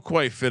 they don't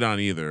quite fit on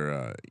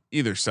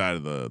either side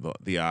of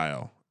the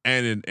aisle,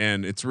 and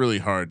it's really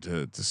hard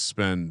to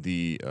spend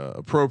the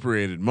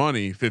appropriated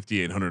money,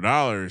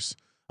 $5,800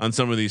 on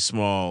some of these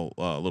small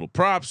little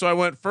props. So I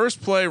went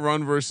first play,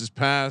 run versus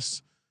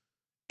pass.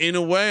 In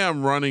a way,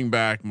 I'm running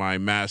back my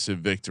massive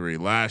victory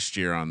last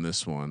year on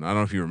this one. I don't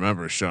know if you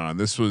remember, Sean.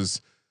 This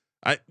was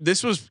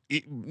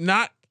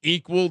not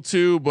equal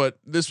to, but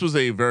this was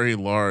a very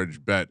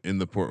large bet in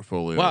the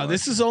portfolio. Wow,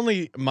 this is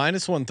only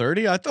minus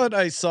 130. I thought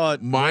I saw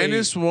it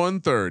minus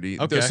 130.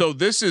 Okay. So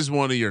this is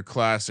one of your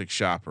classic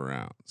shop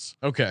arounds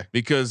Okay.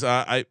 because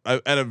I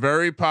at a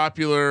very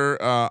popular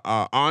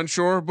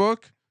onshore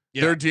book,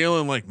 Yeah. they're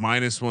dealing like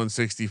minus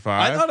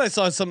 165. I thought I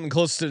saw something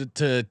close to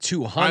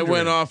 200. I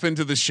went off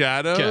into the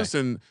shadows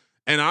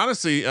and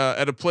honestly,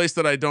 at a place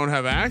that I don't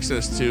have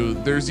access to,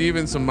 there's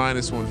even some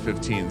minus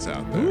 115s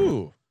out there.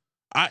 Ooh.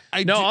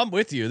 I'm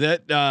with you.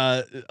 That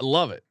I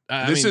love it.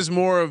 This is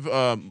more of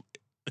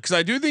because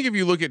I do think if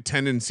you look at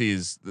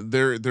tendencies,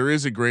 there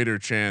is a greater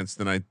chance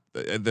than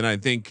I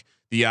think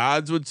the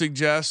odds would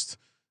suggest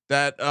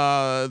that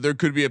there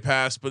could be a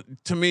pass.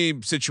 But to me,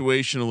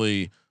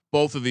 situationally,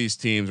 both of these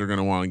teams are going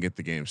to want to get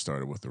the game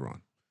started with the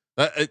run.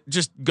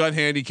 Just gut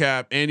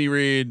handicap, Andy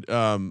Reid,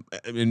 and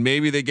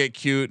maybe they get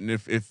cute. And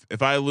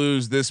if I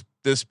lose this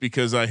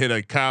because I hit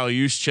a Kyle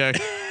Juszczyk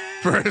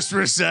first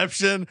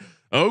reception,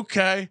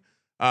 okay.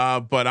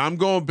 But I'm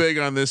going big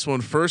on this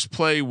one. First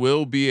play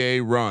will be a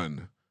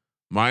run,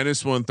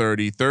 minus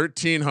 130,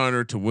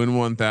 1,300 to win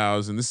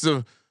 1,000. This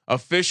is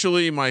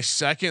officially my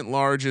second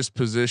largest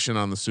position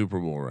on the Super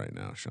Bowl right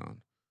now,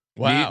 Sean.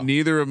 wow.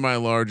 Neither of my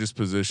largest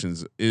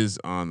positions is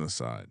on the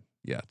side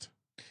yet.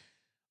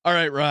 All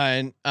right,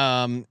 Ryan.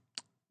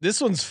 This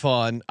one's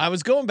fun. I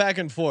was going back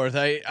and forth.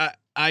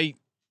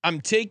 I'm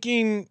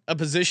taking a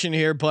position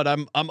here, but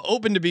I'm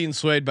open to being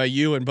swayed by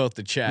you and both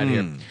the chat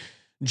here.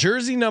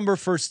 Jersey number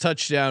first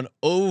touchdown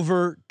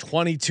over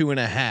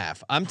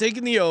 22.5. I'm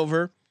taking the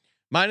over,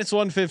 minus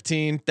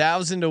 115,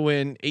 1,000 to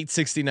win,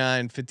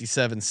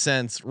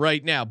 869.57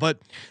 right now. But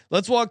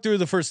let's walk through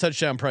the first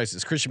touchdown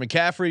prices. Christian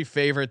McCaffrey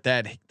favorite,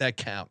 that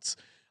counts.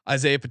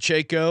 Isaiah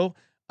Pacheco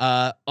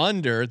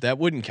under, that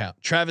wouldn't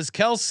count. Travis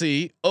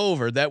Kelce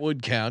over, that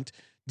would count.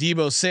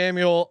 Deebo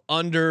Samuel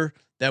under,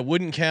 that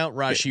wouldn't count.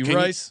 Rashee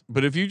Rice.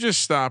 But if you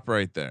just stop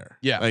right there,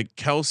 Yeah. like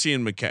Kelce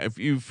and McCaffrey, if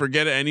you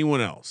forget anyone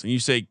else and you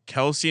say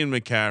Kelce and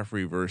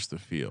McCaffrey versus the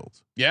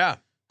field, Yeah,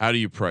 how do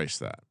you price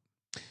that?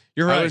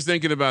 you're right. I was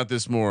thinking about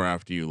this more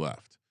after you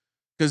left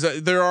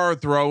because there are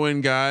throw-in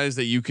guys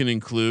that you can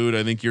include.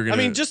 I think you're gonna. I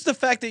mean, just the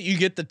fact that you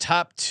get the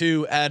top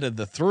 2 out of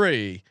the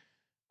 3.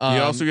 you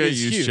also get is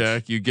huge.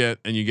 Juszczyk, you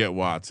get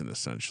Watson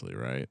essentially,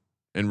 right?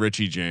 And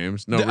Richie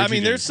James. No, I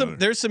mean, James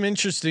there's some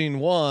interesting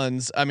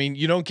ones. I mean,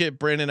 you don't get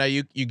Brandon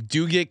Ayuk. You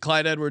do get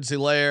Clyde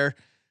Edwards-Helaire.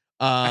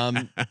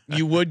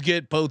 You would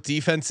get both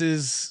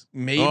defenses,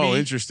 maybe. Oh,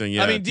 interesting.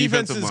 Yeah, I mean,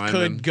 defensive defenses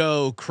linemen. could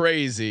go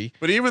crazy.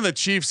 But even the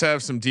Chiefs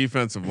have some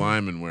defensive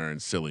linemen wearing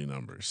silly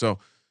numbers. So,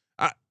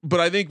 but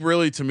I think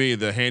really to me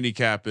the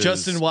handicap is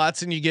Justin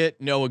Watson. You get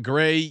Noah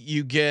Gray.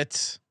 You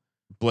get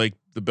Blake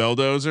the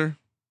Belldozer.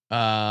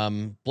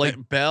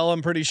 Blake Bell.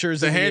 I'm pretty sure is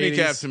The in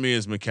handicap 80s. to me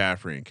is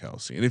McCaffrey and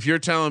Kelce. And if you're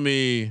telling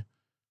me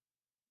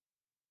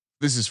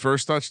this is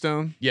first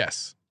touchdown,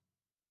 Yes.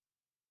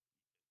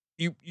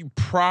 you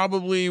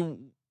probably,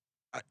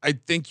 I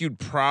think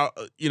you'd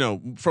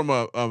from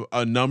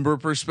a number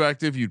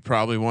perspective, you'd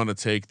probably want to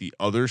take the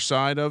other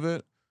side of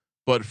it.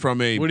 But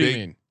from a What do you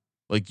mean?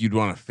 like you'd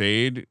want to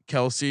fade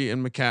Kelce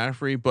and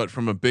McCaffrey, but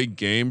from a big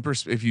game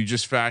if you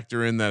just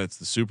factor in that it's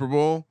the Super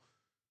Bowl,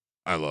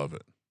 I love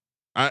it.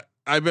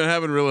 I've been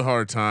having a really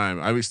hard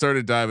time. I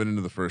started diving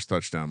into the first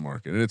touchdown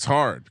market, and it's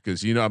hard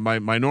because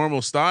my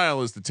normal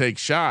style is to take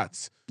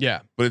shots.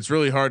 Yeah. But it's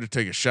really hard to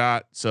take a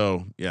shot.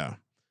 So yeah,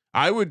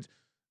 I would,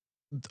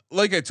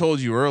 like I told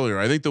you earlier,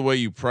 I think the way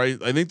you price,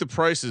 I think the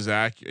price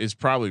is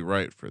probably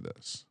right for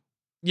this.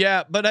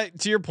 Yeah, but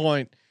to your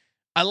point,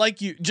 I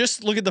like you.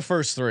 Just look at the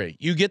first three.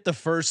 You get the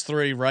first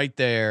three right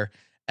there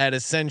at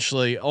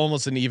essentially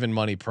almost an even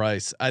money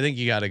price. I think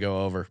you got to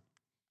go over.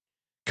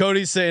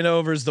 Cody's saying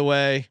over is the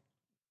way.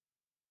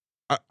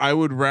 I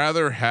would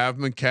rather have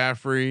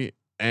McCaffrey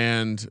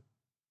and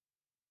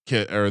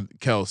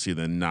Kelsey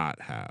than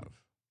not have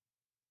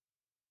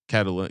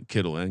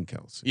Kittle and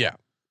Kelsey. Yeah.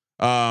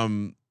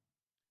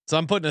 So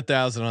I'm putting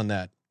 1,000 on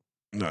that.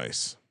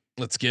 Nice.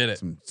 Let's get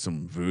it.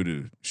 Some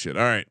voodoo shit.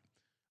 All right.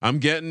 I'm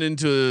getting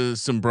into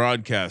some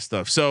broadcast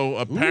stuff. So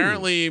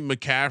apparently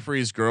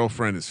McCaffrey's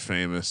girlfriend is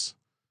famous.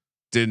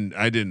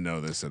 I didn't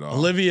know this at all.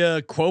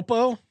 Olivia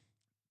Cuopo.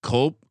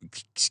 Culpo.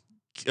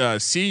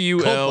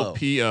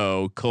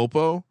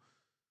 Culpo.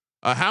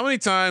 How many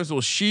times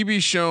will she be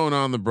shown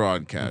on the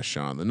broadcast,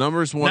 Sean? The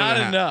number's one. Not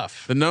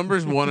enough. The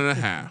number's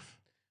 1.5.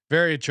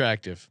 Very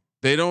attractive.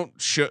 They don't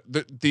show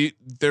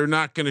they're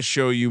not going to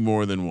show you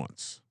more than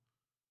once.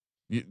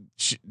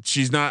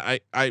 She's not.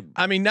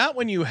 I mean, not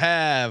when you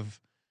have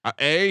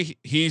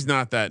he's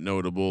not that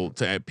notable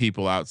to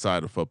people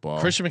outside of football.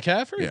 Christian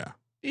McCaffrey. Yeah,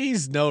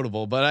 he's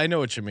notable, but I know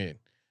what you mean.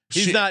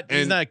 He's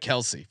not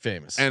Kelsey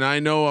famous. And I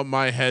know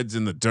my head's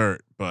in the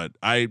dirt, but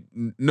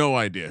no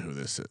idea who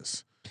this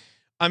is.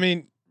 I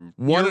mean,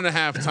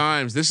 1.5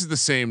 times. This is the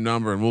same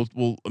number, and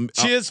we'll.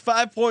 She has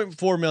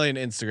 5.4 million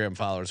Instagram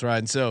followers, right?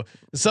 And so,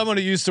 as someone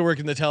who used to work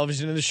in the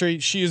television industry,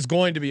 she is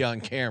going to be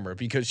on camera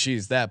because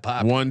she's that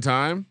popular. One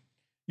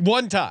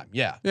time,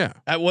 yeah.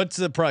 At what's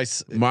the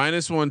price?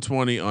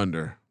 -120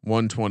 under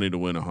 120 to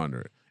win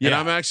 100. Yeah. And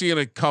I'm actually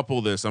going to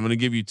couple this. I'm going to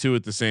give you two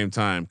at the same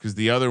time because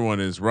the other one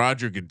is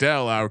Roger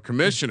Goodell, our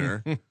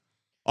commissioner,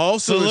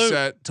 also is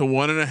set to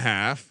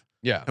 1.5.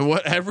 Yeah. And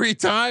every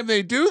time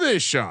they do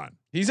this, Sean,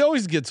 he's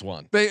always gets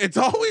one. It's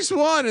always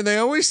one, and they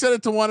always set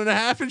it to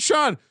 1.5. And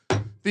Sean,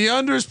 the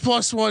under is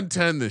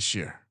 +110 this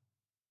year.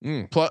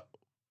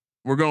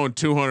 We're going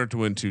 200 to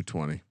win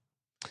 220.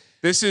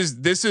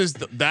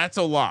 That's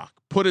a lock.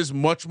 Put as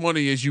much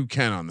money as you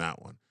can on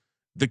that one.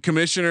 The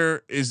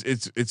commissioner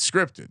it's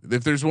scripted.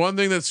 If there's one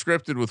thing that's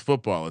scripted with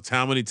football, it's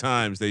how many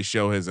times they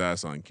show his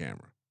ass on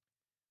camera.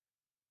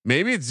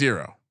 Maybe it's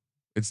 0.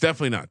 It's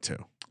definitely not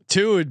 2.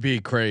 2 would be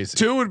crazy.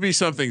 2 would be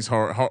something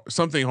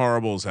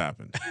horrible has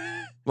happened.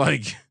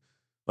 like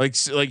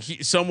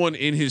someone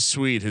in his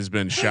suite has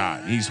been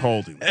shot. He's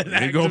holding them. An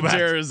act of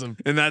terrorism.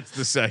 And that's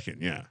the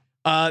second.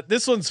 Yeah.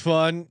 This one's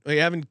fun. We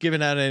haven't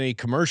given out any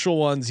commercial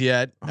ones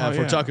yet. If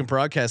we're talking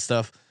broadcast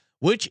stuff,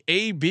 which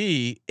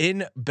AB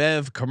in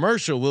Bev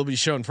commercial will be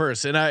shown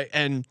first?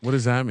 And what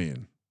does that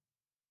mean?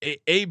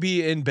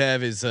 AB in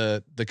Bev is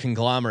the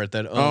conglomerate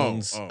that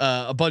owns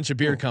a bunch of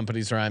beer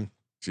companies, Ryan.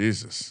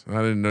 Jesus, I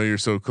didn't know you're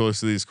so close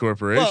to these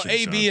corporations. Well,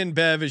 AB and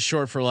Bev is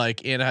short for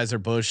like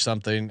Anheuser-Busch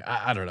something.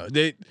 I don't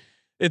know.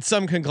 It's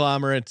some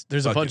conglomerate.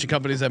 There's a bunch of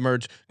companies that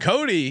merge.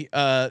 Cody,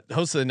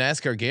 host of the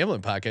NASCAR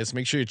gambling podcast.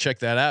 Make sure you check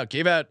that out.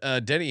 Gave out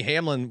Denny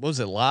Hamlin. What was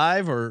it,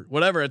 live or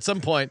whatever? At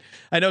some point,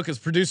 I know because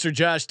producer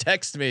Josh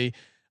texted me.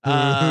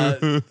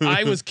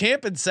 I was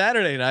camping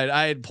Saturday night.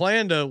 I had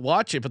planned to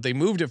watch it, but they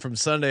moved it from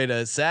Sunday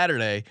to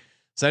Saturday,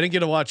 so I didn't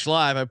get to watch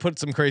live. I put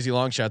some crazy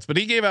long shots, but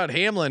he gave out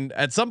Hamlin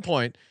at some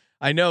point.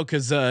 I know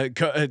because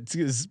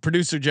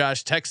producer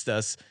Josh texted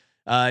us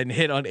and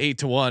hit on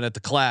 8-1 at the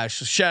Clash.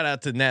 Shout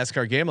out to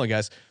NASCAR gambling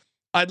guys.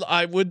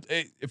 I would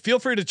feel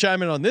free to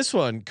chime in on this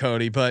one,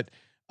 Cody. But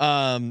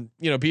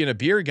being a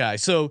beer guy,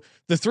 so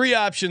the three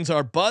options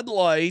are Bud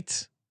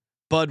Light,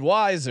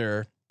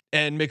 Budweiser,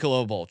 and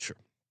Michelob Ultra.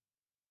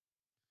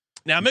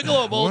 Now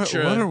Michelob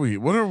Ultra.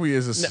 What are we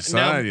as a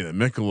society that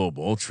Michelob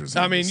Ultras?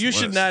 I mean, you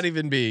should not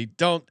even be.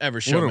 Don't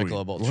ever show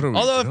Michelob Ultra.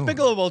 Although if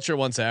Michelob Ultra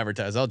wants to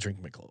advertise, I'll drink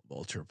Michelob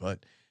Ultra. But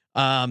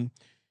I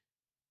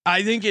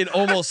think it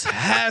almost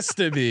has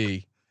to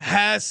be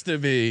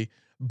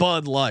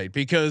Bud Light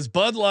because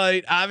Bud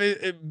Light,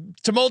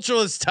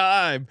 tumultuous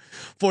time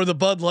for the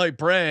Bud Light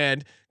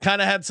brand.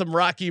 Kind of had some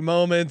rocky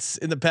moments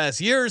in the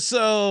past year or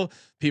so.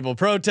 People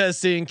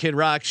protesting, Kid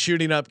Rock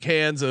shooting up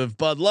cans of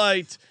Bud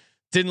Light.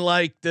 Didn't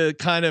like the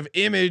kind of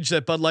image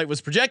that Bud Light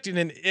was projecting.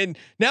 And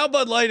now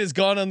Bud Light has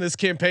gone on this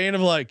campaign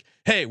of like,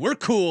 hey, we're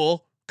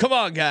cool. Come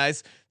on,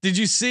 guys. Did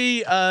you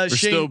see we're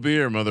still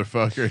beer,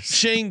 motherfuckers.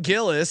 Shane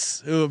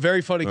Gillis, who a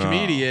very funny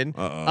comedian,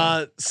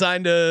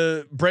 signed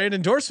a brand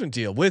endorsement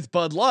deal with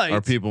Bud Light. Are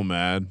people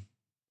mad?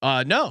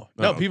 No,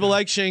 people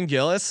like Shane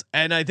Gillis.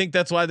 And I think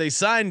that's why they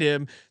signed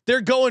him.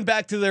 They're going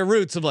back to their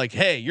roots of like,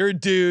 hey, you're a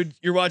dude,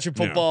 you're watching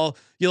football,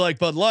 you like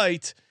Bud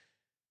Light.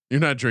 You're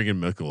not drinking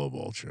Michelob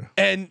Ultra.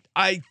 And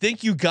I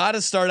think you got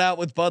to start out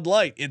with Bud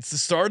Light. It's the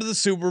start of the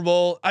Super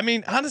Bowl. I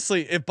mean,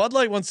 honestly, if Bud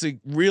Light wants to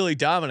really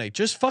dominate,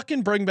 just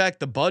fucking bring back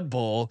the Bud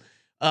Bowl.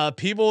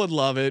 People would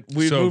love it.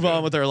 We'd move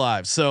on with our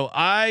lives. So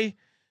I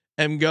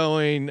am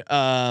going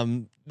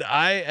Bud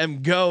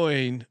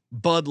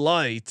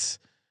Light.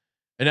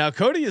 And now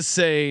Cody is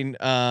saying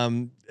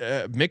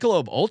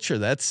Michelob Ultra.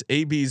 That's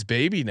AB's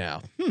baby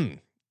now.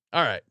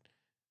 All right.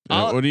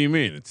 What do you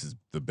mean? It's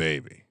the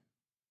baby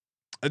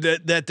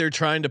that they're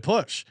trying to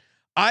push.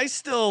 I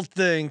still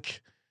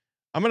think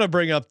I'm going to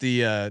bring up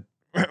the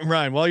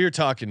Ryan, while you're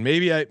talking,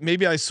 maybe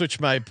I switch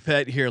my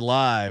bet here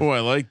live. Oh,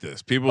 I like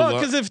this. People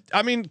Because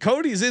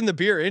Cody's in the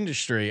beer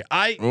industry.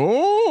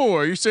 Oh,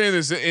 are you saying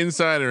this is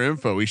insider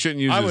info? We shouldn't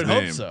use. I his would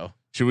name. hope so.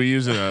 Should we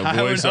use a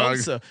I would voice? hope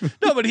so.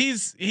 No, but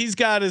he's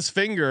got his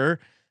finger.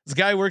 This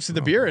guy works in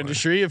the beer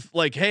industry. If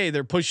like, hey,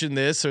 they're pushing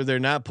this or they're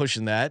not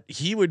pushing that,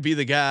 he would be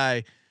the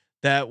guy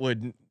that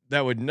would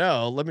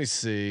know. Let me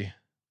see.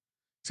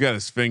 He's got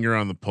his finger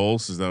on the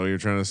pulse. Is that what you're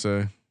trying to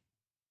say?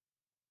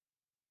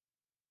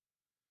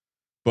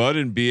 Bud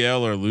and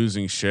BL are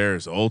losing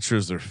shares.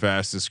 Ultra's their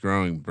fastest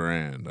growing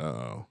brand.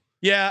 Oh.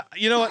 Yeah,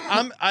 you know what?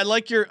 I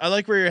like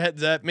where your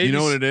head's at. Maybe you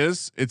know what it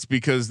is? It's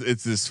because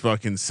it's this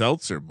fucking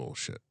seltzer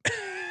bullshit.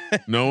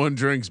 No one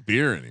drinks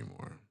beer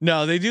anymore.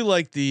 No, they do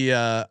like the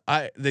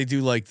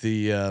like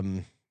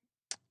the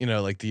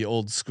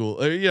old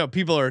school.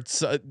 People are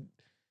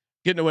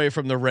getting away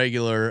from the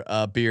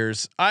regular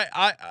beers.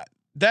 I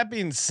that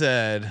being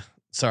said,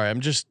 sorry,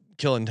 I'm just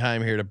killing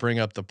time here to bring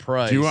up the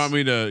price. Do you want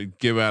me to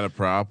give out a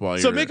prop while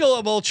so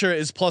Michelob Ultra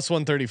is plus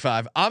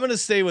 135. I'm going to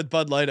stay with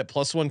Bud Light at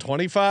plus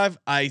 125.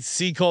 I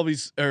see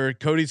Cody's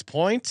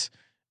point,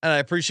 and I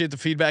appreciate the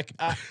feedback.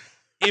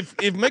 If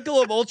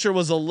Michelob Ultra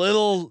was a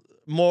little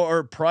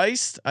more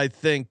priced, I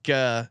think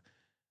we're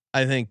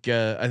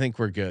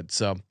good.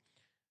 So,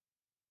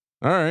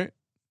 all right.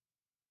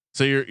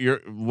 So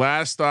your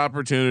last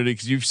opportunity,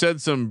 because you've said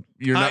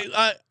you're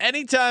not.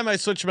 Anytime I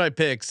switch my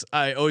picks,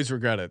 I always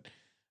regret it.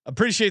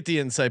 Appreciate the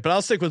insight, but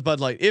I'll stick with Bud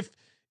Light.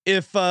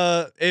 If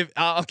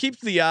I'll keep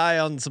the eye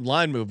on some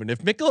line movement.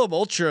 If Michelob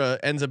Ultra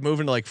ends up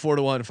moving to like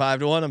 4-1,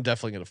 5-1, I'm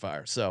definitely gonna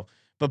fire. So,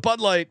 but Bud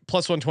Light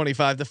plus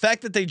 125. The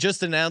fact that they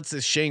just announced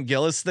this Shane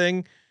Gillis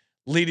thing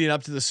leading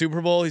up to the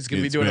Super Bowl, he's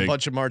gonna be doing a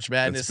bunch of March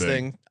Madness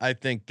thing. I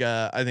think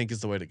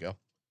is the way to go.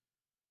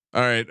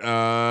 All right,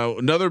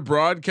 another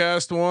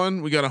broadcast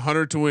one. We got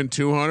 100 to win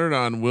 200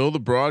 on will the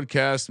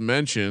broadcast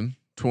mention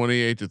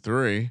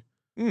 28-3.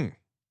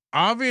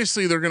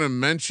 Obviously, they're going to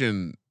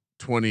mention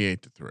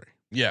 28-3.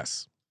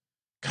 Yes,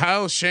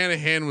 Kyle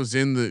Shanahan was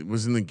in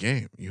the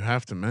game. You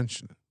have to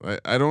mention it.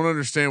 I don't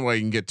understand why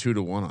you can get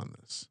 2-1 on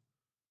this.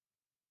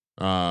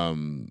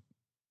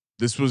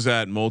 This was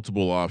at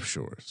multiple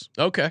offshores.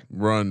 Okay,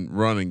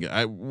 running.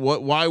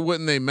 Why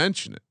wouldn't they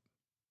mention it?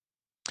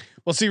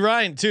 Well, see,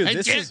 Ryan too.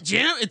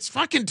 It's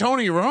fucking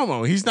Tony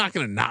Romo. He's not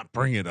going to not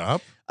bring it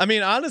up. I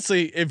mean,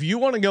 honestly, if you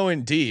want to go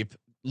in deep,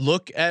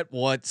 look at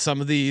what some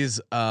of these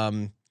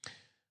offshores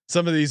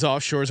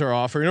are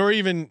offering, or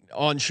even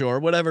onshore,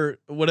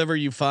 whatever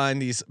you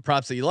find these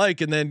props that you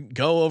like, and then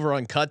go over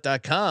on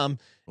cut.com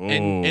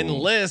and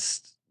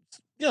list,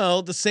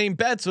 the same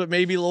bets, but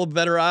maybe a little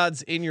better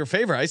odds in your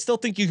favor. I still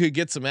think you could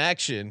get some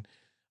action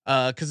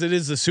because it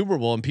is the Super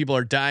Bowl and people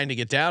are dying to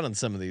get down on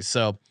some of these.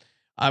 So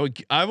I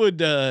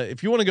would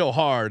if you want to go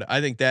hard,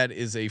 I think that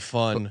is a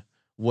fun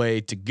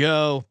way to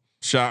go.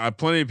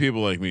 Plenty of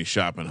people like me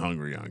shopping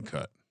hungry on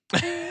cut.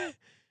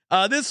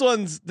 This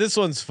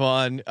one's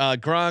fun.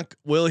 Gronk,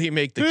 will he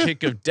make the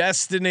kick of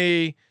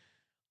destiny?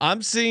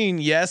 I'm seeing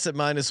yes at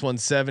minus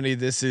 170.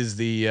 This is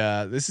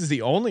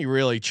the only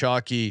really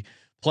chalky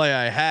play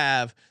I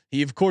have.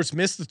 He of course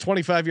missed the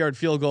 25-yard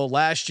field goal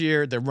last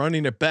year. They're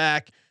running it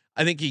back.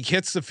 I think he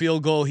hits the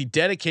field goal. He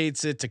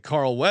dedicates it to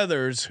Carl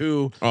Weathers,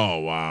 who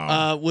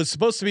was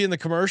supposed to be in the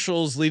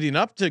commercials leading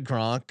up to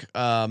Gronk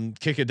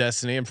kick of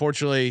destiny.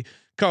 Unfortunately,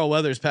 Carl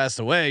Weathers passed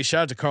away.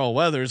 Shout out to Carl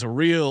Weathers, a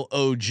real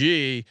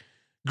OG.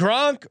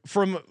 Gronk,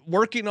 from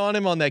working on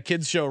him on that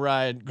kids show,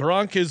 Ryan,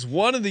 Gronk is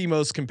one of the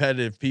most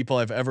competitive people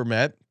I've ever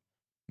met.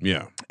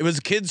 Yeah. It was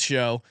a kids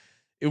show.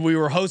 We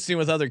were hosting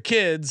with other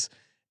kids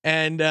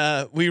and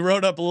we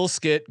wrote up a little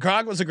skit.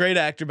 Gronk was a great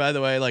actor, by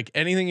the way. Like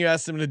anything you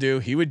asked him to do,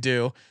 he would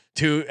do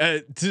to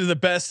the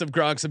best of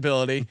Gronk's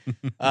ability.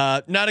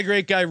 Not a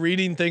great guy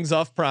reading things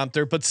off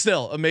prompter, but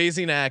still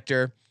amazing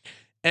actor.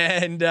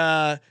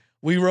 And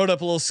we wrote up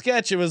a little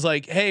sketch. It was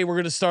like, hey, we're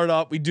going to start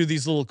off. We do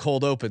these little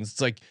cold opens.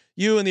 It's like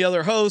you and the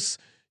other hosts,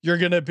 you're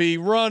going to be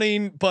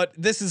running, but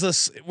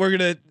we're going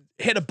to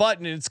hit a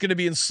button and it's going to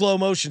be in slow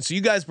motion. So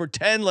you guys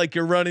pretend like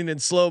you're running in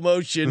slow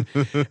motion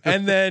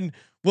and then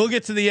we'll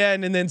get to the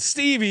end. And then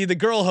Stevie, the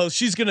girl host,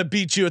 she's going to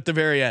beat you at the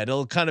very end.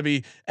 It'll kind of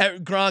be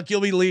Gronk,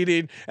 you'll be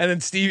leading and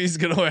then Stevie's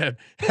going to win.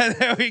 And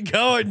then we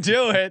go and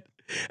do it.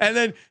 And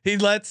then he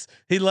lets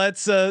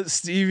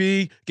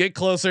Stevie get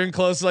closer and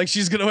closer, like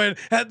she's gonna win.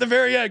 At the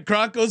very end,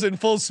 Gronk goes in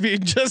full speed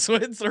and just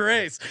wins the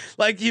race.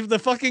 Like the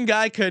fucking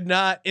guy could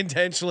not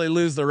intentionally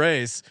lose the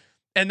race.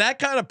 And that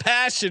kind of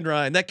passion,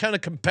 Ryan, that kind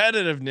of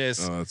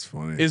competitiveness, that's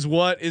funny, is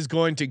what is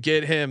going to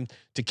get him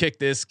to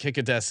kick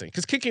of destiny.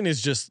 Because kicking is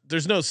just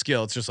there's no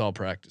skill; it's just all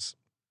practice.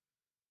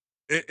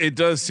 It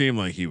does seem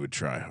like he would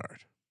try hard.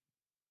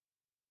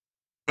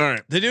 All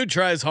right, the dude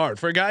tries hard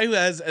for a guy who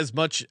has as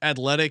much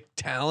athletic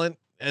talent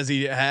as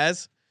he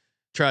has.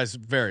 Tries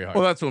very hard.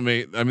 Well, that's what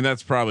made. I mean,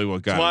 that's probably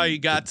what got. That's why he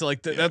got to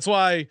like. That's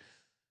why,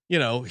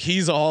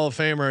 he's a Hall of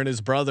Famer and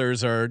his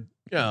brothers are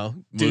dudes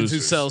Losers. who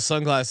sell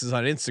sunglasses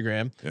on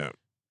Instagram. Yeah,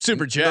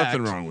 super jacked.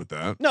 Nothing wrong with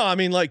that. No, I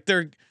mean like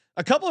they're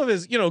a couple of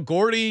his,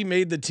 Gordy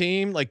made the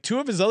team. Like 2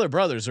 of his other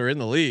brothers are in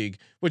the league,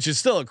 which is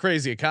still a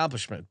crazy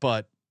accomplishment.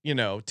 But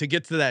to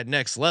get to that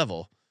next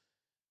level,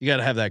 you got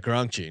to have that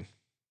Gronk gene.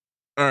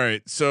 All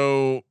right,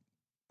 so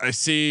I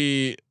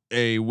see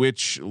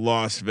which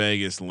Las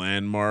Vegas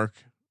landmark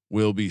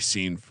will be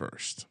seen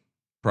first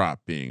prop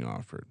being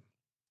offered.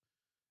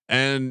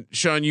 And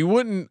Sean,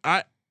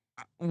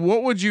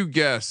 what would you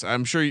guess?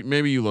 I'm sure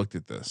maybe you looked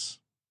at this,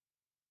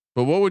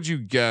 but what would you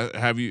guess?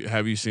 Have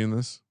you seen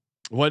this?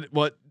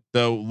 What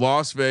the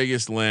Las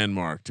Vegas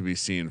landmark to be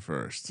seen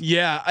first?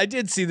 Yeah, I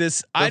did see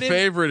this. The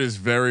favorite is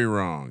very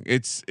wrong.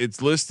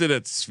 It's listed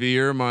at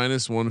Sphere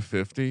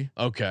 -150.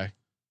 Okay.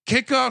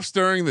 Kickoffs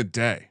during the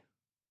day.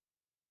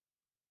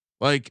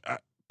 Like,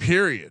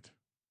 period.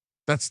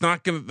 That's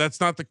not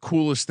the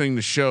coolest thing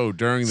to show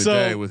during the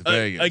day with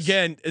Vegas.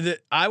 Again,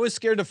 I was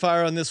scared to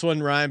fire on this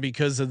one, Ryan,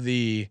 because of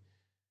you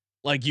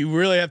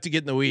really have to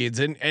get in the weeds.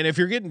 And if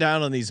you're getting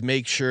down on these,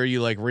 make sure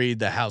you read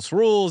the house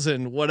rules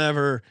and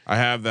whatever. I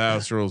have the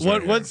house rules.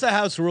 What's the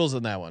house rules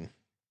on that one?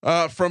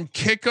 From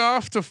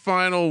kickoff to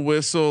final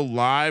whistle,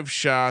 live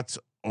shots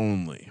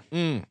only.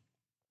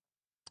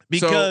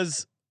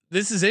 Because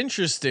this is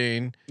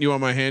interesting. You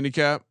want my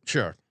handicap?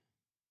 Sure.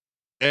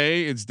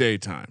 It's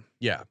daytime.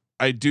 Yeah.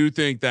 I do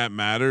think that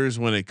matters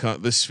when it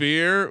comes. The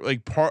Sphere,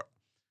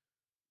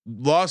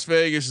 Las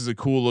Vegas is a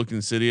cool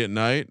looking city at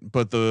night,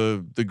 but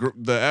the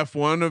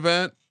F1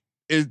 event,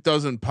 it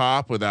doesn't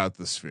pop without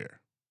the Sphere.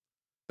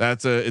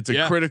 It's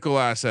a critical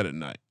asset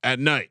at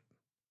night,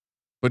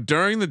 but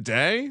during the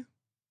day,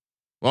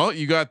 well,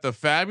 you got the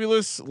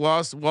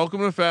welcome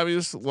to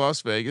fabulous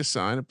Las Vegas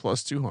sign at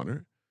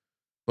 +200,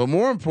 but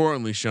more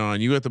importantly,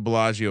 Sean, you got the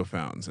Bellagio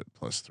fountains at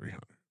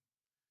 +300.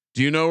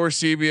 Do you know where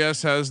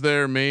CBS has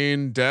their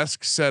main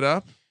desk set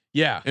up?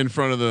 Yeah. In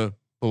front of the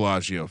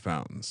Bellagio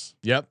fountains.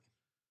 Yep.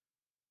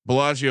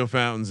 Bellagio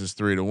fountains is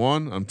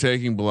 3-1. I'm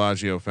taking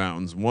Bellagio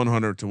fountains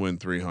 100 to win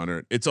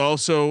 300. It's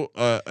also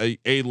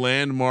a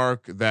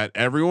landmark that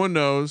everyone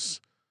knows.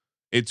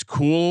 It's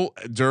cool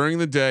during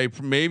the day.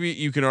 Maybe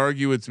you can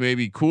argue it's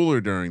maybe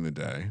cooler during the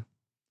day.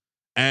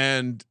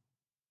 And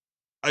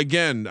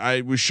again,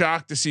 I was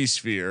shocked to see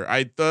Sphere.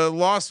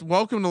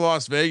 Welcome to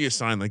Las Vegas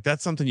sign.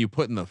 That's something you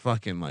put in the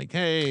fucking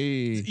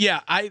hey. Yeah.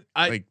 I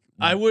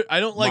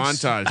don't like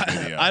montage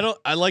video.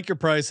 I like your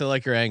price. I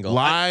like your angle.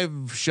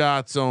 Live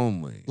shots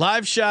only.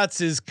 Live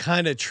shots is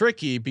kind of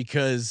tricky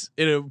because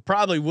it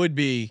probably would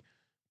be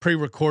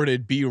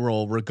pre-recorded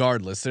B-roll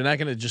regardless. They're not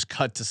going to just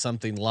cut to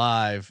something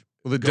live.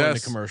 Well,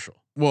 the commercial.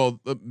 Well,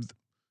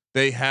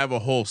 they have a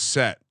whole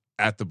set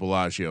at the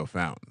Bellagio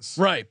fountains.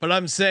 Right. But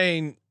I'm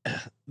saying,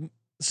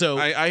 so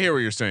I hear what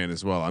you're saying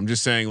as well. I'm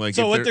just saying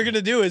so what they're going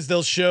to do is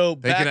they'll show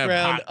they background can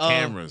have hot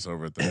cameras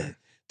over there.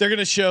 They're going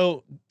to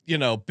show,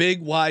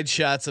 big wide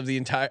shots of the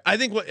entire, I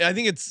think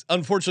it's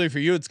unfortunately for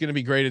you, it's going to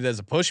be graded as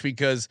a push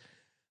because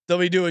they'll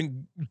be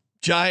doing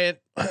giant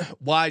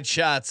wide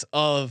shots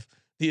of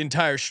the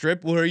entire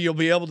strip where you'll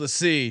be able to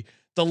see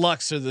the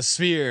Lux or the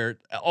Sphere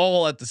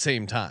all at the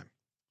same time.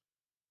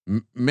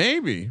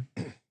 Maybe.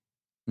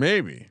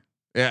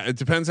 Yeah. It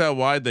depends how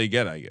wide they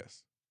get, I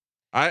guess.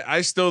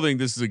 I still think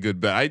this is a good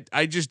bet.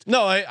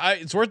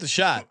 It's worth a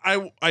shot.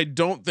 I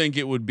don't think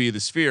it would be the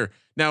Sphere.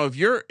 Now, if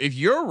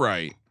you're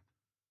right,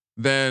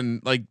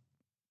 then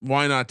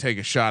why not take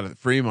a shot at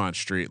Fremont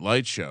Street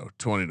light show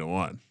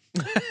 20-1?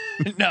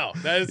 No,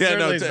 that is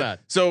certainly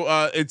not.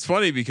 So it's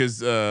funny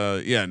because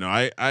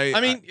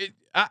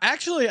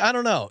actually I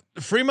don't know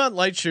Fremont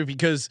light show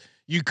because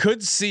you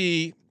could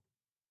see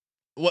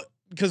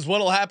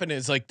what'll happen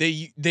is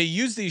they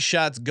use these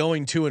shots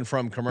going to and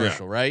from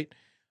commercial, right?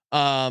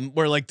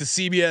 Where the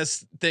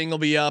CBS thing will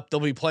be up, they'll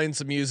be playing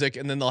some music,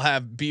 and then they'll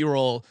have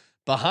B-roll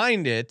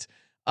behind it.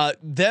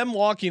 Them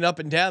walking up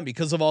and down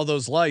because of all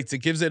those lights, it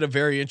gives it a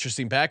very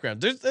interesting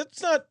background.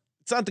 It's not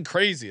the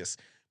craziest,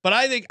 but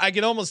I think I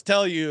can almost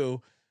tell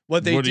you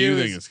what they do. What do you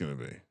think it's going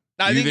to be?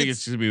 I think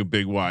it's going to be a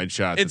big wide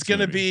shot. It's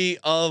going to be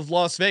of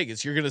Las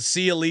Vegas. You're going to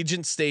see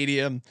Allegiant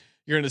Stadium.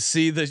 You're going to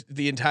see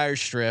the entire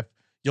strip.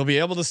 You'll be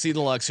able to see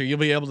the Luxor. You'll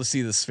be able to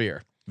see the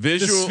Sphere. The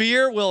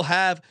Sphere will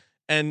have,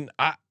 and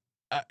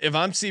if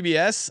I'm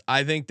CBS,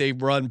 I think they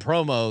run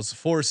promos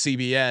for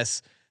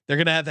CBS. They're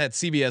going to have that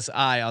CBS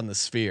eye on the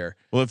Sphere.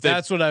 Well, if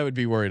that's what I would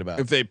be worried about.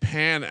 If they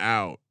pan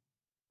out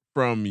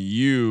from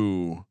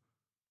you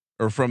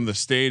or from the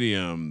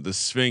stadium, the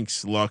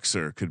Sphinx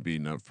Luxor could be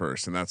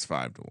first, and that's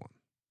 5-1.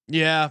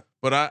 Yeah,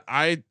 but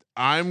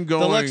I'm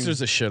going. The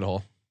Luxor's a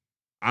shithole.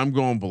 I'm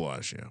going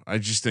Bellagio. I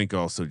just think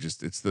also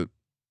it's the.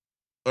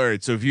 All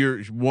right, so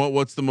if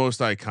what's the most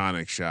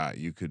iconic shot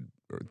you could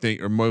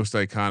think, or most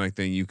iconic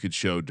thing you could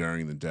show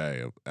during the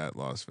day at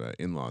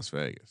in Las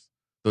Vegas?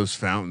 Those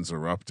fountains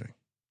erupting.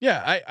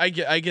 Yeah, I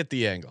get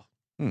the angle.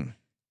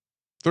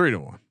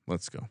 3-1.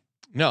 Let's go.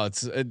 No,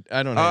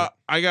 I don't know.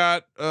 I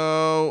got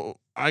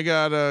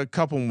a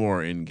couple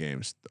more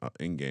in-game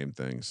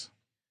things.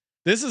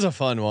 This is a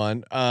fun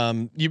one.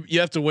 You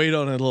have to wait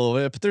on it a little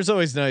bit, but there's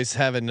always nice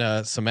having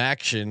some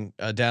action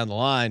down the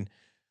line.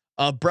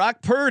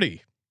 Brock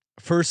Purdy,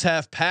 first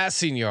half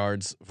passing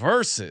yards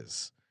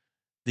versus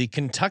the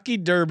Kentucky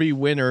Derby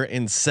winner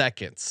in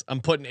seconds.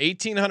 I'm putting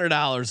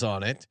 $1,800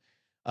 on it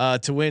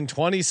to win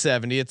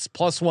 2070. It's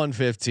plus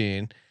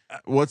 115.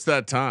 What's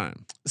that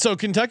time? So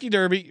Kentucky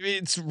Derby,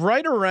 it's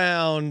right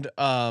around.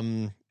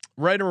 I'll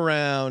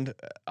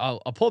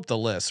pull up the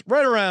list.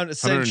 Right around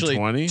essentially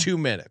 2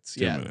 minutes.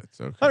 2 minutes.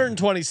 Okay.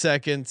 120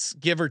 seconds,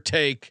 give or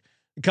take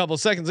a couple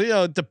seconds. You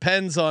know, it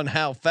depends on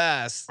how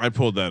fast. I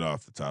pulled that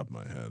off the top of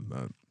my head.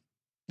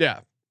 Yeah.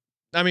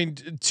 I mean,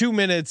 2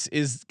 minutes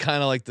is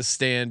kind of like the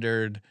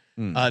standard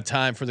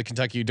time for the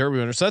Kentucky Derby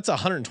winner. So that's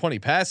 120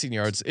 passing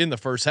yards in the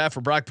first half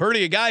for Brock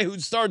Purdy, a guy who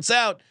starts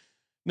out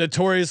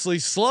notoriously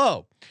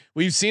slow.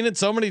 We've seen it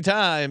so many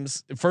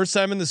times. First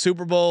time in the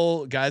Super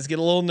Bowl, guys get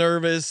a little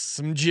nervous,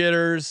 some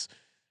jitters,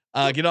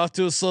 get off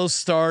to a slow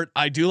start.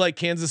 I do like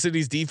Kansas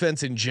City's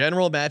defense in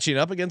general, matching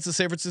up against the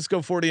San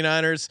Francisco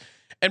 49ers.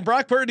 And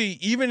Brock Purdy,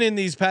 even in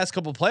these past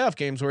couple playoff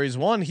games where he's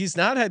won, he's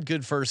not had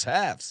good first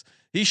halves.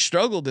 He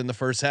struggled in the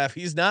first half.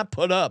 He's not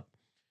put up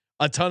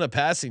a ton of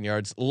passing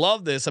yards.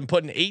 Love this. I'm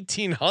putting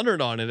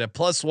 1,800 on it at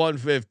plus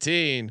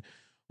 115.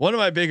 One of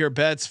my bigger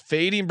bets,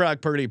 fading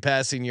Brock Purdy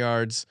passing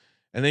yards,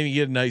 and then you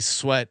get a nice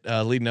sweat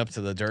leading up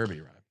to the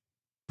Derby run.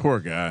 Poor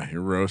guy,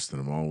 you're roasting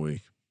him all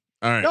week.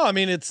 All right. No, I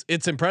mean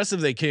it's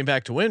impressive they came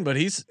back to win, but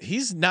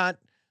he's not.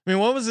 I mean,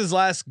 what was his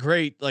last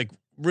great, like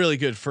really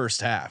good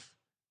first half?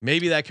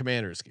 Maybe that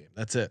Commanders game.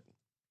 That's it.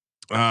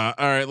 All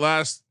right.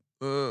 Last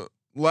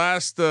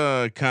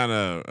kind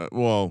of.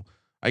 Well,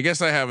 I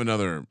guess I have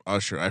another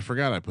Usher. I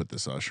forgot I put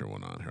this Usher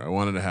one on here. I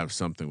wanted to have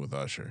something with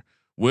Usher.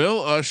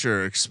 Will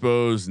Usher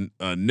expose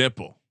a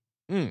nipple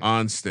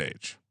on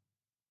stage?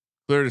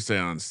 Clear to say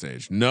on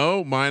stage.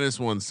 No, minus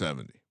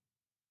 170.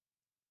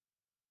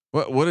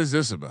 What is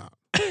this about?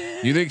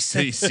 You think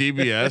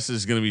CBS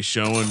is going to be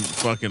showing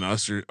fucking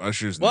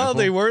Usher's? Well, nipple?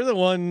 they were the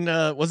one.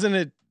 Wasn't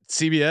it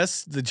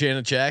CBS? The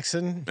Janet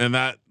Jackson, and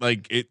that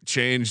like it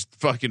changed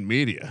fucking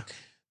media.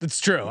 That's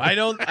true.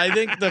 I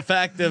think the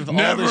fact of all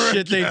Never the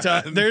shit again. they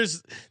talk,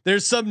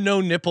 there's some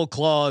no nipple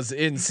clause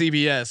in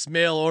CBS,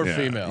 male or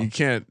female. You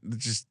can't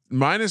just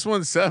minus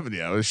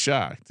 170. I was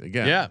shocked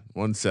again. Yeah,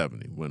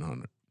 170,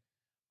 100.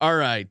 All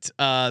right.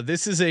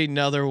 This is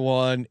another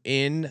one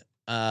in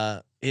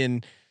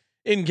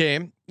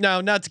game.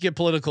 Now, not to get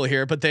political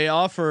here, but they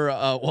offer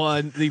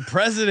the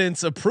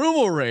president's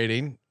approval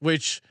rating,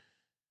 which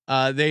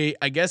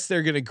I guess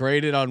they're going to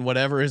grade it on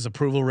whatever his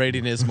approval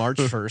rating is March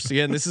 1st.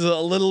 Again, this is a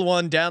little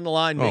one down the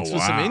line mixed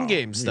with some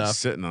in-game stuff.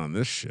 Sitting on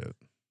this shit.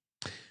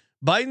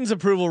 Biden's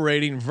approval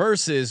rating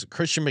versus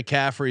Christian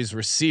McCaffrey's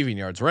receiving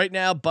yards. Right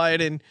now,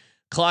 Biden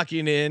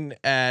clocking in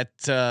at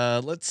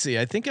let's see.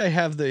 I think I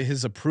have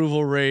his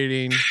approval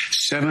rating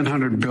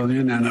 700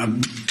 billion and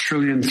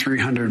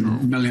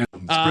 $1,300,000,000,000.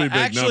 It's a pretty big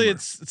actually, number.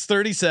 it's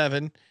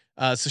 37.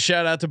 So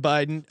shout out to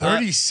Biden.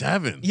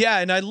 37. Yeah,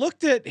 and I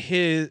looked at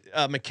his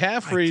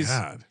McCaffrey's My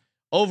God.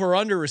 over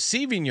under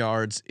receiving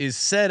yards is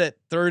set at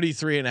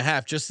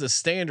 33.5, just the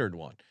standard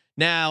one.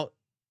 Now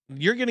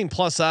you're getting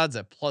plus odds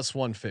at plus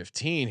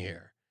 115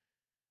 here.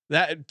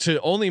 That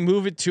to only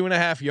move it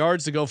 2.5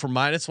 yards to go from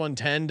minus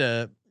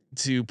 110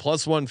 to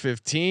plus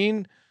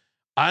 115.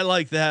 I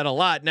like that a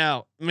lot.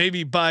 Now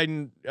maybe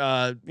Biden,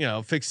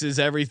 fixes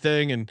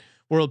everything and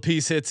world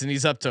peace hits and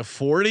he's up to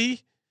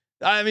 40.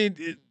 I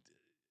mean,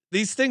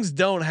 these things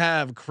don't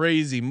have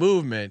crazy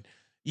movement.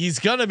 He's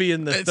gonna be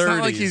in the 30s. It's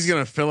not like he's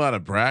gonna fill out a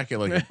bracket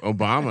like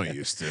Obama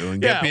used to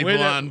and get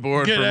people on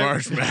board for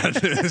March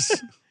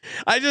Madness.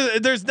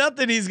 There's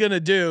nothing he's gonna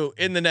do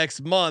in the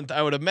next month,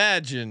 I would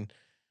imagine.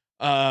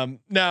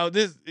 Now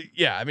this,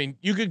 I mean,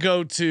 you could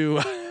go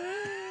to,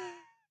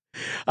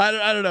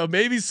 I don't know,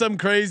 maybe some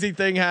crazy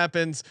thing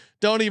happens.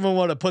 Don't even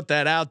want to put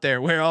that out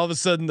there where all of a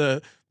sudden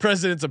the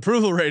president's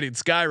approval rating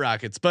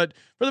skyrockets. But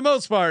for the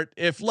most part,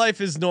 if life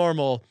is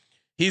normal,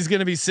 he's going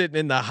to be sitting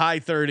in the high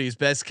 30s,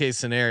 best case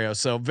scenario.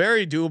 So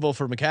very doable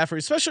for McCaffrey,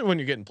 especially when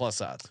you're getting plus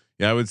odds.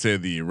 Yeah, I would say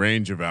the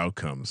range of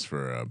outcomes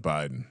for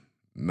Biden,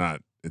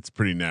 it's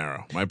pretty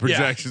narrow. My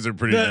projections are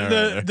pretty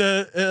narrow.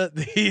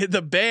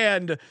 The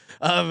band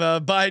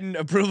of Biden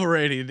approval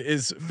rating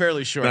is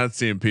fairly short. Not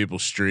seeing people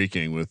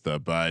streaking with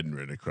Biden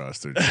written across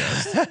their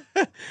chest.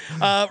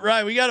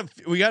 Right, we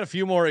got a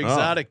few more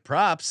exotic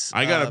props.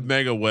 I got a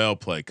mega whale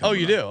play coming. Oh,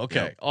 you do? up.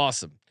 Okay, Yep.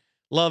 awesome.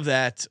 Love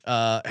that.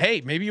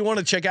 Hey, maybe you want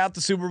to check out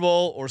the Super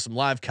Bowl or some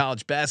live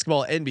college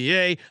basketball,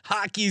 NBA,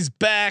 hockey's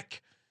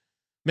back.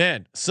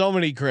 Man, so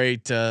many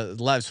great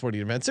live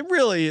sporting events. It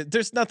really,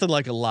 there's nothing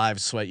like a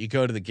live sweat. You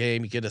go to the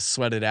game, you get to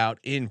sweat it out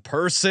in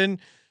person.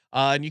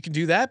 And you can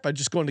do that by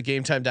just going to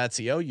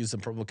gametime.co, use the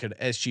promo code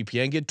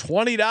SGPN, get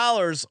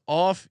 $20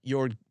 off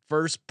your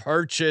first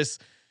purchase.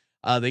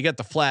 They got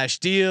the flash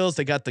deals.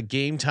 They got the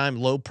Game Time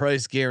low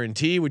price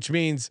guarantee, which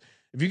means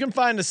if you can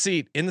find a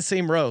seat in the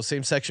same row,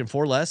 same section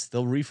for less,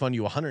 they'll refund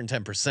you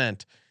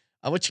 110%.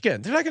 Which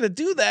again, they're not going to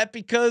do that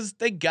because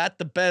they got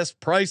the best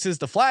prices.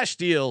 The flash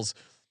deals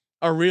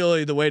are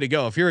really the way to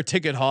go. If you're a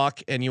ticket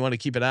hawk and you want to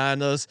keep an eye on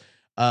those,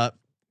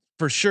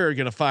 for sure you're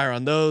going to fire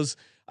on those.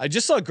 I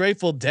just saw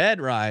Grateful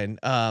Dead, Ryan,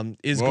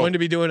 is going to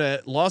be doing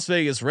a Las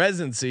Vegas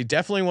residency.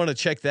 Definitely want to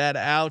check that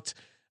out.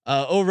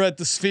 over at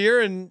the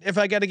Sphere. And if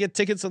I got to get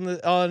tickets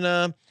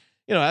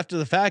after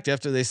the fact,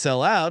 after they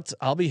sell out,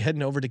 I'll be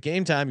heading over to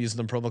Game Time using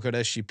the promo code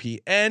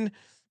SGPN,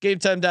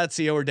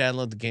 gametime.co, or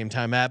download the Game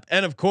Time app.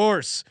 And of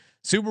course,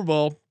 Super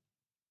Bowl,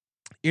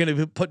 you're going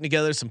to be putting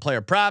together some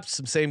player props,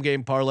 some same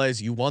game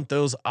parlays. You want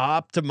those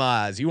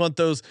optimized. You want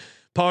those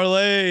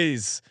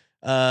parlays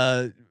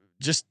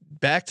just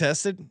back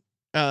tested.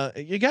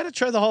 You got to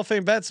try the Hall of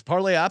Fame Bets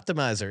Parlay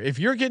Optimizer. If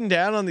you're getting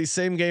down on these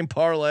same game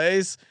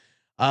parlays,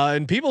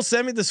 and people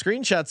send me the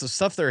screenshots of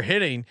stuff they're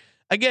hitting,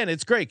 again,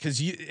 it's great because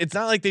it's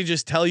not like they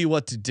just tell you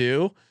what to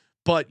do,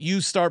 but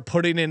you start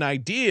putting in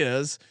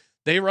ideas.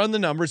 They run the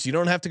numbers. You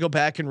don't have to go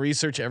back and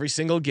research every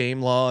single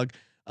game log.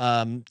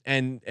 And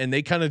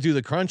they kind of do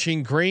the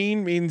crunching.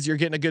 Green means you're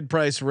getting a good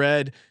price.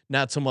 Red,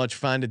 not so much.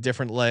 Find a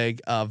different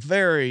leg.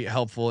 Very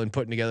helpful in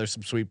putting together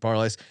some sweet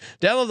parlays.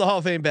 Download the Hall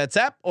of Fame Bets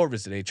app or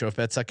visit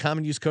HOFBets.com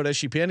and use code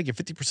SGPN to get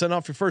 50%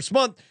 off your first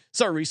month.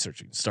 Start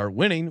researching, start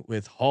winning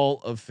with Hall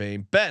of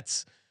Fame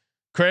Bets.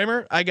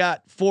 Kramer, I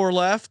got 4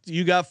 left.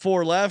 You got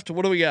 4 left.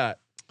 What do we got?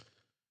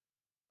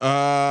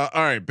 All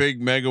right,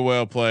 big mega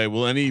whale play.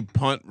 Will any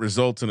punt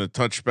result in a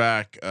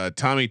touchback?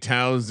 Tommy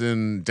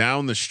Townsend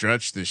down the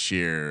stretch this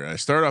year. I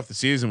started off the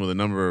season with a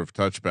number of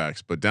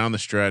touchbacks, but down the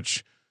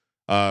stretch,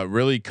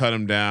 really cut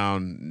him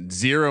down.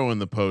 0 in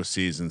the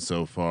postseason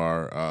so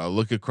far.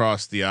 Look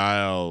across the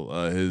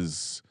aisle.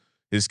 His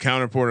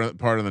counterpart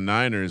part of the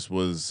Niners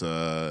was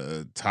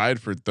tied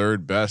for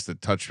 3rd best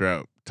at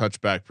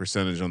touchback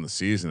percentage on the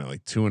season at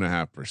like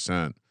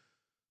 2.5%.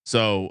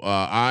 So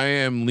I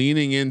am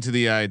leaning into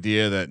the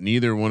idea that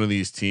neither one of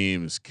these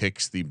teams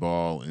kicks the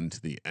ball into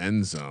the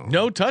end zone.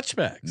 No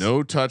touchbacks.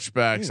 No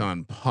touchbacks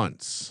on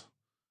punts.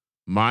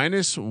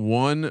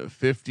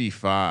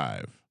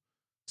 -155.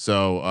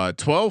 So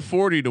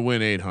 1240 to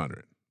win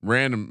 800.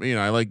 Random.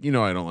 I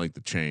don't like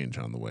the change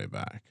on the way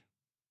back.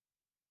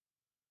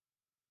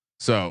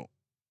 So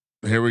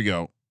here we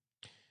go.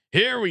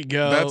 Here we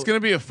go. That's going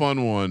to be a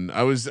fun one.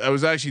 I was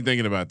actually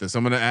thinking about this.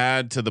 I'm going to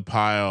add to the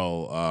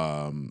pile.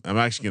 I'm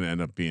actually going to end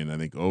up being, I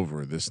think,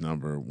 over this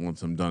number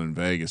once I'm done in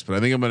Vegas, but I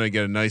think I'm going to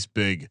get a nice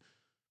big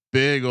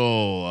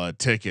old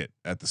ticket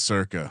at the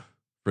Circa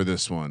for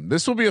this one.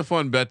 This will be a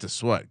fun bet to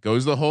sweat.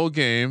 Goes the whole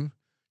game.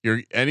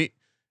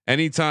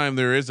 Anytime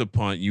there is a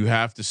punt, you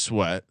have to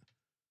sweat,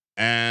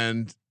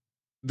 and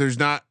there's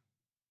not.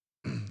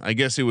 I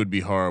guess it would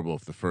be horrible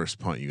if the first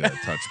punt you got a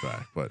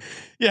touchback, but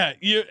yeah,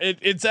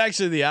 it's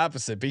actually the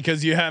opposite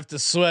because you have to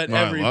sweat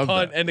every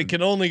punt and it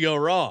can only go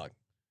wrong.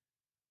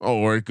 Oh,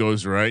 or it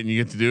goes right and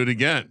you get to do it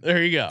again.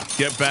 There you go.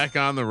 Get back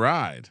on the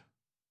ride.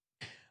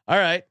 All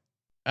right.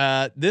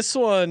 This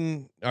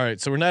one. All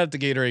right. So we're not at the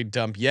Gatorade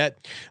dump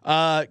yet.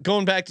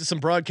 Going back to some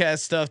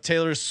broadcast stuff,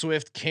 Taylor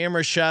Swift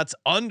camera shots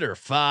under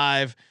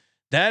 5.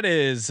 That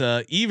is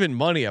even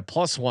money at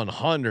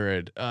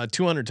 +100,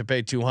 200 to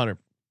pay 200.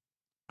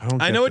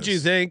 I know what you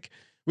think.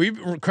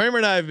 Kramer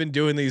and I have been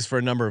doing these for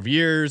a number of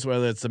years,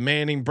 whether it's the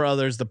Manning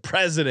brothers, the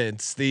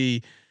presidents,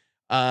 the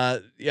Goodell.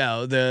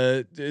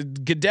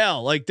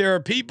 Like there are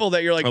people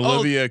that you're like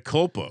Olivia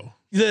Culpo.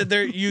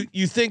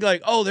 You think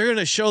like, oh, they're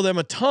gonna show them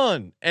a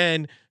ton,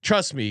 and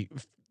trust me,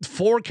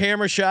 4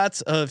 camera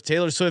shots of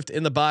Taylor Swift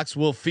in the box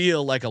will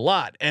feel like a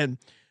lot. And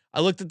I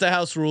looked at the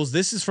house rules.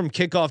 This is from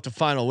kickoff to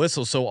final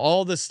whistle. So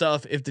all this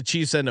stuff, if the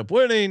Chiefs end up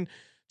winning,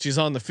 she's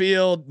on the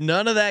field,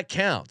 none of that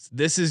counts.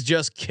 This is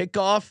just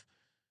kickoff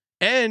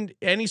and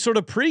any sort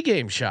of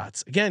pregame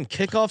shots. Again,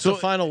 kickoff to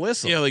final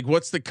whistle. Yeah, like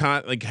what's the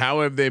like?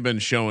 How have they been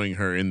showing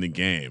her in the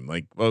game?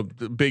 Like, well,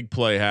 the big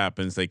play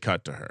happens, they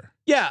cut to her.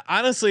 Yeah,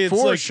 honestly, it's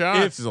 4 like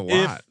shots is a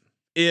lot.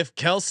 If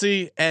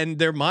Kelsey, and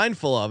they're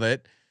mindful of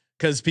it,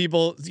 because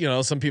people,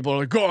 some people are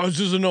like, "Oh, this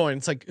is annoying."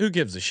 It's like, who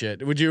gives a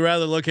shit? Would you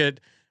rather look at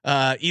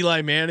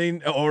Eli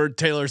Manning or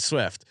Taylor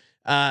Swift?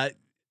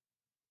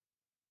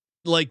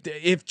 Like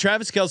if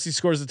Travis Kelsey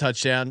scores a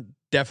touchdown,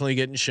 definitely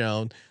getting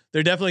shown.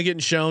 They're definitely getting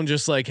shown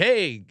just like,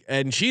 hey,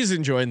 and she's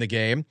enjoying the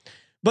game.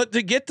 But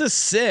to get to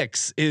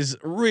 6 is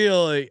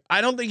really, I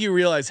don't think you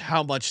realize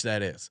how much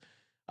that is.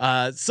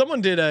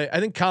 Someone did I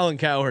think Colin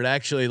Cowherd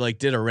actually like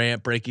did a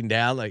rant breaking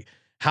down like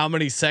how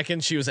many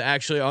seconds she was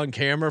actually on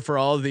camera for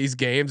all of these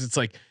games. It's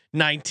like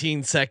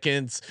 19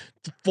 seconds,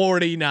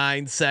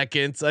 49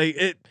 seconds.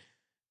 Like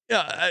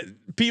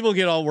people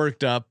get all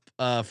worked up.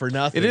 For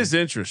nothing. It is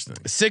interesting.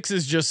 6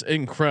 is just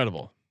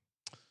incredible.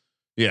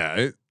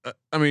 Yeah,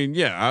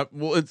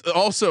 well, it's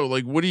also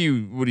like, what do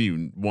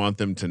you want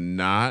them to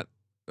not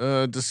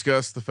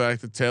discuss the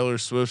fact that Taylor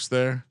Swift's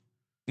there?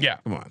 Yeah,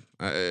 come on,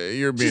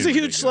 you're being she's a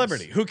huge ridiculous.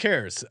 celebrity. Who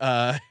cares?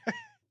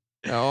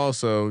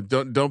 Also,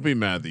 don't be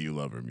mad that you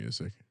love her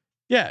music.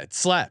 Yeah, it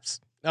slaps.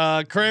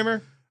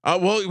 Kramer.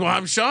 Well,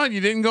 I'm Sean.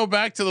 You didn't go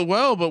back to the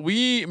well, but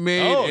we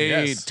made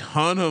a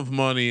ton of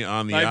money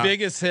on the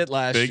biggest hit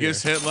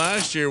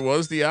last year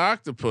was the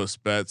octopus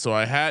bet. So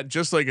I had,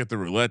 just like at the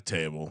roulette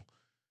table,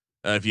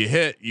 if you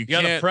hit, you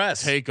can't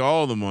take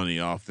all the money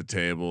off the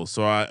table.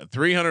 So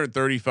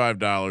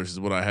 $335 is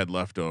what I had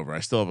left over.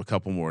 I still have a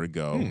couple more to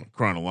go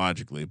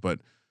chronologically,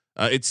 but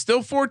It's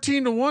still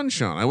 14-1,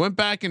 Sean. I went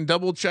back and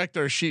double checked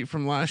our sheet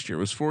from last year.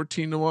 It was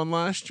 14-1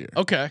 last year.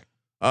 Okay.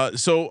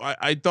 So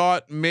I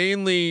thought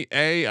mainly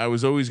I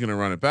was always going to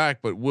run it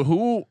back, but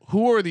who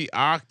are the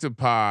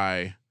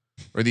octopi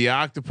or the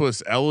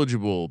octopus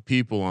eligible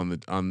people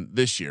on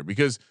this year?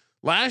 Because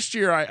last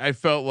year I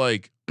felt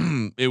like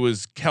it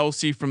was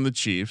Kelsey from the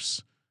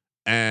Chiefs,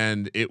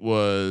 and it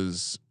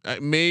was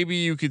maybe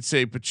you could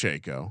say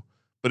Pacheco,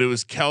 but it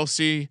was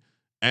Kelsey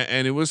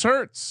and it was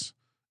Hurts.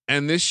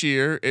 And this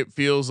year it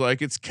feels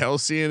like it's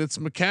Kelsey and it's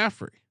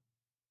McCaffrey,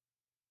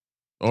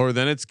 or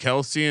then it's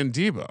Kelsey and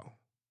Debo.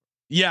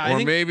 Yeah,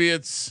 or maybe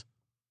it's.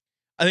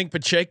 I think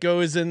Pacheco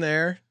is in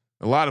there.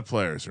 A lot of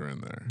players are in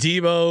there.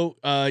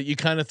 Debo, you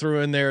kind of threw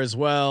in there as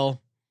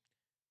well.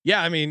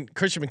 Yeah, I mean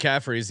Christian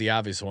McCaffrey is the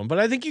obvious one, but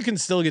I think you can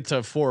still get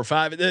to 4 or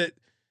 5.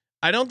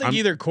 I don't think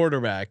either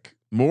quarterback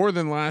more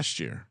than last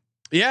year.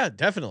 Yeah,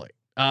 definitely.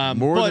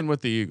 More than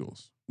with the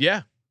Eagles.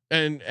 Yeah,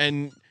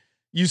 and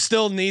you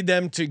still need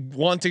them to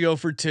want to go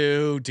for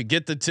 2 to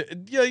get the 2.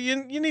 Yeah,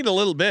 you need a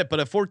little bit, but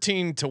at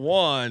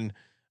 14-1,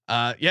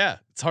 yeah,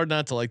 it's hard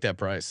not to like that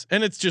price,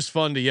 and it's just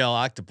fun to yell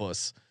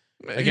octopus.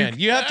 Again,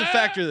 you have to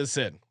factor this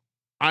in.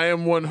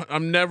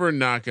 I'm never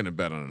not going to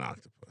bet on an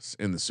octopus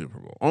in the Super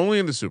Bowl. Only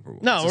in the Super Bowl.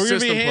 No, we're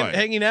going to be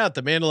hanging out at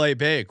the Mandalay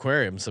Bay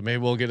Aquarium, so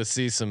maybe we'll get to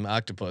see some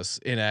octopus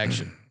in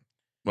action.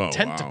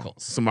 Tentacles, wow.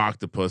 Some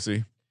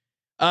octopusy.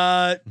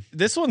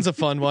 This one's a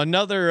fun one.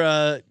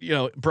 Another,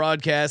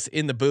 broadcast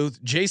in the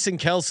booth. Jason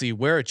Kelsey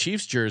wear a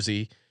Chiefs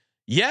jersey.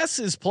 Yes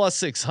is plus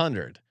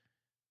 600.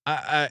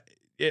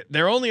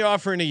 They're only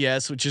offering a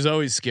yes, which is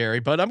always scary,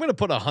 but I'm going to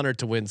put 100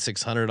 to win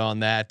 600 on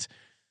that.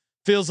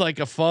 Feels like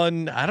a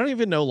fun, I don't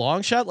even know,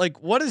 long shot.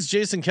 Like, what is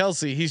Jason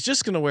Kelsey? He's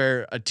just going to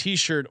wear a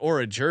t-shirt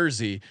or a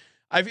jersey.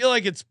 I feel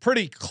like it's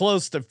pretty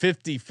close to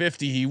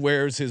 50-50. He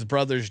wears his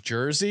brother's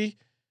jersey.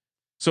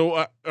 So,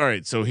 all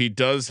right. So he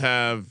does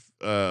have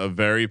a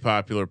very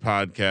popular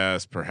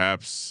podcast.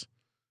 Perhaps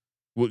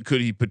what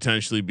could he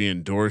potentially be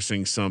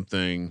endorsing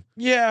something?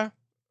 Yeah.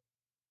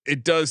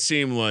 It does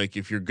seem like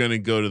if you're going to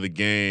go to the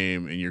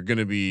game and you're going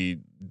to be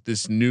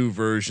this new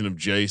version of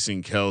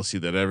Jason Kelsey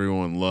that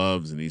everyone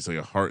loves, and he's like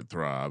a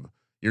heartthrob,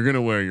 you're going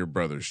to wear your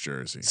brother's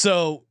jersey.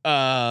 So,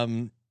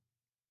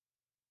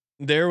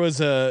 there's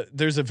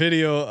a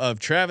video of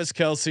Travis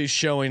Kelsey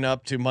showing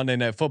up to Monday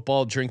Night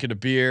Football, drinking a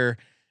beer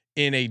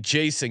in a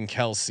Jason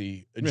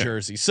Kelsey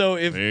jersey. So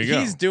if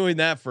he's doing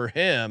that for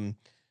him,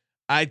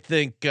 I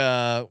think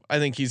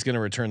he's going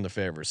to return the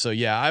favor. So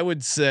yeah, I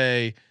would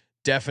say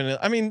definitely.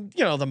 I mean,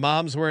 the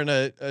mom's wearing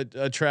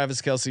a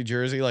Travis Kelsey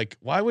jersey. Like,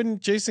 why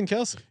wouldn't Jason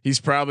Kelsey?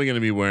 He's probably going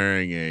to be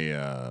wearing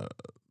a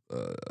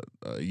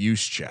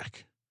use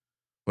check,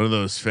 one of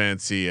those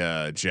fancy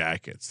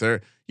jackets.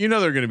 They're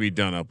going to be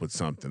done up with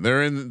something.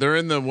 They're in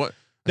the what.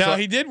 Now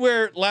he did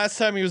wear last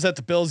time he was at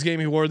the Bills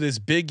game. He wore this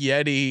Big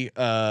Yeti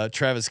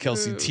Travis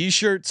Kelsey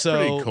T-shirt. So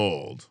pretty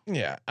cold.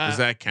 Yeah, does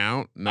that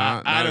count?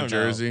 Not a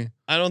jersey.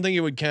 I don't think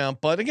it would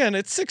count. But again,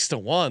 it's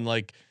 6-1.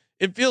 Like,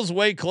 it feels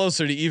way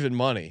closer to even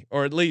money,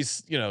 or at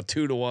least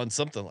 2-1,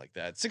 something like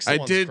that.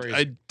 6-1.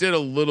 I did a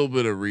little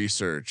bit of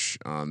research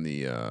on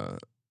the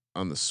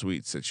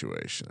suite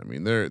situation. I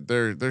mean,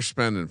 they're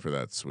spending for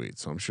that suite,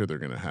 so I'm sure they're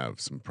going to have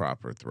some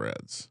proper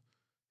threads.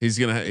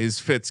 His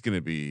fit's going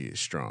to be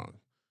strong.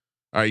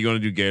 All right, you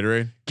want to do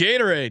Gatorade?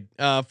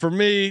 Gatorade. For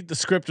me, the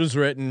script was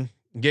written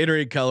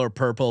Gatorade color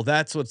purple.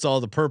 That's what's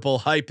all the purple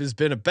hype has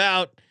been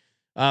about.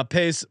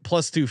 Pace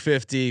plus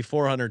 250,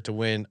 400 to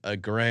win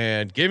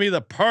 $1,000. Give me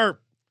the perp.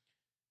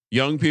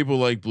 Young people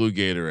like blue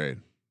Gatorade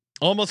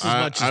almost as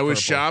much as I was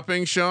purple.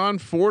 shopping, Sean.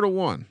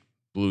 4-1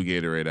 blue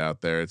Gatorade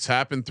out there. It's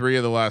happened 3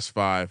 of the last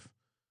 5.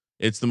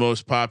 It's the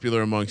most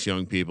popular amongst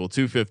young people.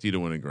 250 to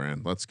win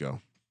 $1,000. Let's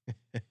go.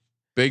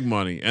 Big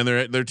money, and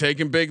they're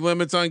taking big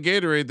limits on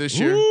Gatorade this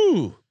year.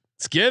 Ooh,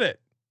 let's get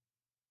it.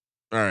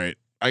 All right,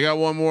 I got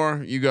one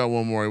more. You got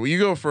one more. Well, you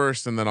go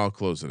first, and then I'll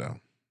close it out.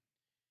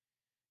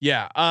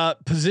 Yeah.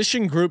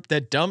 Position group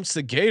that dumps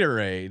the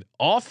Gatorade.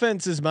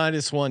 Offense is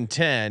minus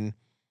 110.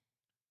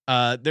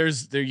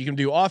 There you can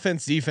do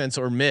offense, defense,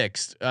 or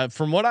mixed.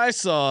 From what I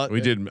saw,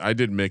 I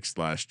did mixed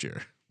last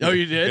year. Oh,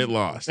 you did? It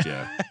lost.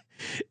 Yeah.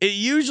 It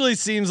usually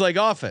seems like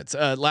offense.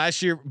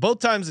 Last year, both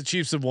times the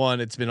Chiefs have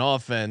won, it's been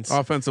offense.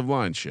 Offensive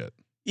line shit.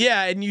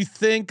 Yeah, and you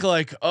think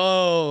like,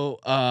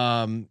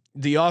 the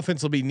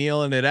offense will be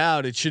kneeling it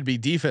out. It should be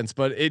defense,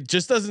 but it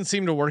just doesn't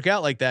seem to work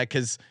out like that.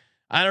 Because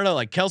I don't know.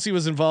 Like, Kelsey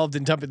was involved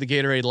in dumping the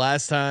Gatorade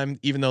last time,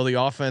 even though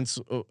the offense,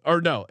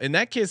 or no, in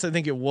that case, I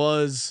think it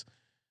was.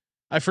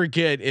 I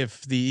forget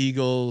if the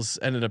Eagles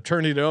ended up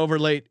turning it over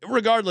late.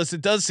 Regardless,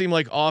 it does seem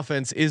like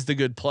offense is the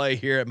good play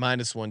here at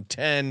minus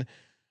 110.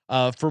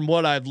 From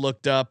what I've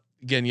looked up,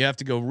 again, you have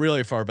to go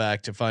really far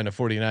back to find a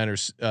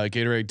 49ers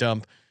Gatorade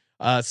dump.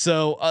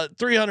 So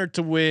 300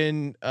 to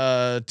win,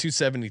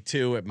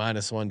 272 at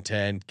minus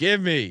 110. Give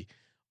me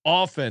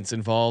offense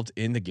involved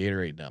in the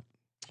Gatorade dump.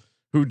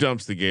 Who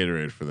dumps the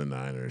Gatorade for the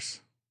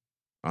Niners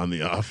on the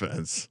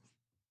offense?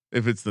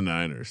 If it's the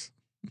Niners,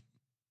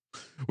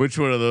 Which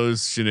one of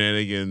those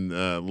shenanigan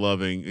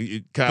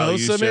loving Kyle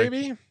Bosa, Juszczyk?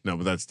 maybe? No,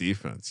 but that's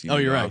defense. You Oh,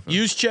 need you're right. offense.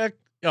 Use check.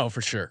 Oh,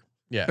 for sure.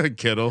 Yeah.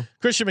 Kittle.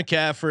 Christian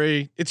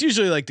McCaffrey. It's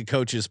usually like the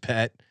coach's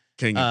pet.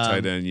 King of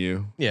tight end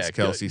you. Yeah. as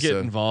Kelsey Get said.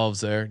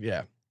 involved there.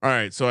 Yeah. All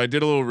right. So I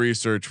did a little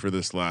research for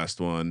this last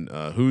one.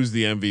 Who's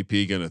the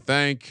MVP going to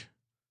thank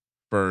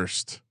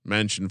first?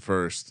 Mention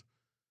first.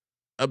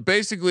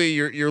 Basically,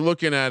 you're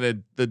looking at it.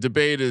 The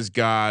debate is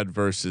God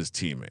versus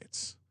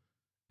teammates,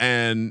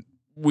 and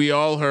we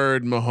all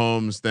heard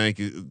Mahomes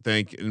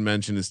thank and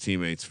mention his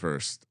teammates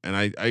first, and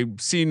I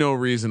see no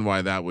reason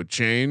why that would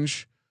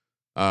change.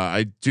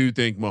 I do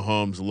think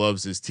Mahomes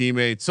loves his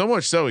teammates so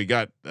much so he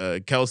got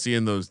Kelsey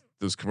in those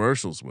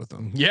commercials with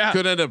him. Yeah.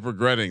 Could end up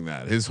regretting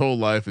that. His whole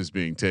life is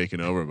being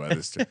taken over by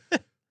this team.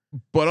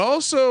 But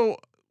also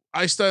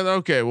I started,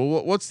 okay,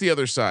 well, what's the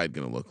other side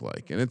going to look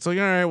like? And it's like,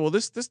 all right, well,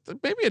 this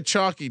maybe a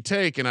chalky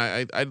take. And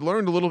I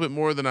learned a little bit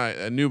more than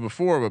I knew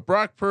before, but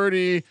Brock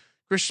Purdy,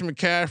 Christian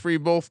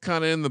McCaffrey, both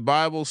kind of in the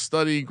Bible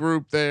study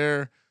group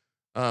there.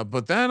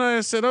 But then I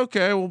said,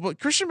 okay, well, but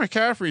Christian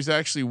McCaffrey's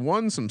actually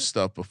won some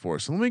stuff before.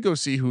 So let me go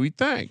see who he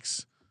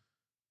thanks.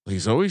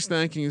 He's always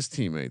thanking his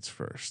teammates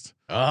first.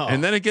 Oh.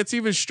 And then it gets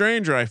even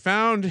stranger. I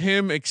found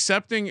him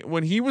accepting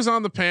when he was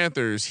on the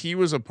Panthers, he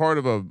was a part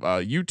of a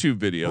YouTube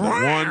video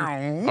that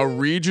won a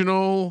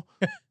regional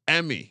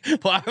Emmy.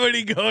 Why would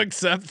he go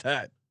accept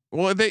that?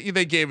 Well,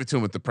 they gave it to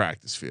him at the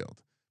practice field,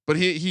 but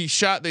they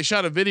shot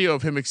a video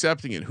of him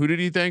accepting it. Who did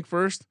he thank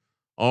first?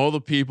 All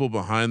the people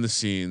behind the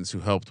scenes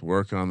who helped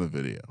work on the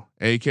video,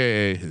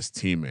 AKA his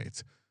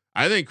teammates.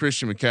 I think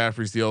Christian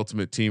McCaffrey's the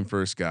ultimate team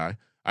first guy.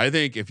 I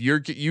think if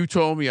you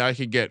told me I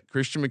could get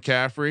Christian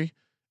McCaffrey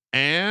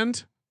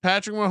and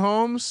Patrick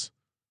Mahomes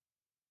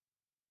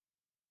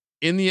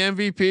in the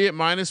MVP at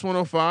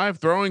 -105,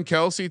 throwing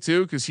Kelsey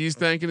too, because he's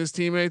thanking his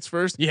teammates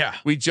first. Yeah.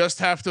 We just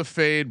have to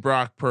fade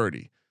Brock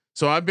Purdy.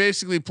 So I'm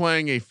basically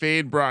playing a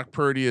fade Brock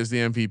Purdy as the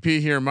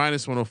MVP here,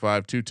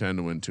 -105, 210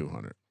 to win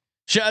 200.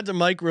 Shout out to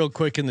Mike real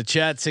quick in the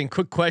chat saying,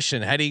 quick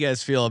question. How do you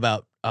guys feel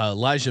about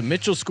Elijah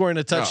Mitchell scoring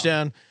a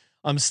touchdown?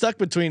 I'm stuck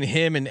between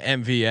him and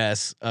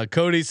MVS.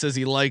 Cody says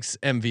he likes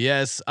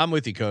MVS. I'm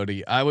with you,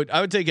 Cody. I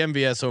would take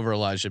MVS over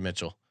Elijah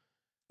Mitchell.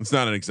 It's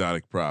not an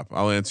exotic prop.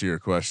 I'll answer your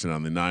question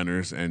on the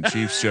Niners and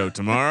Chiefs show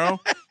tomorrow.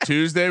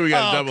 Tuesday we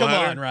got a double come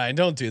header. on, Ryan.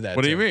 Don't do that.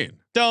 What do you mean?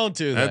 Don't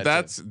do that.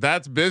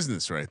 That's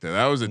business right there.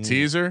 That was a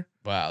teaser.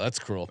 Wow, that's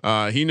cruel.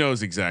 He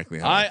knows exactly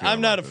how I feel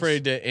I'm not about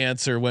afraid to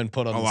answer when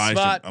put on Elijah,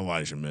 the spot.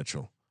 Elijah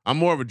Mitchell. I'm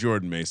more of a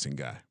Jordan Mason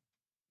guy.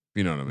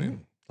 You know what I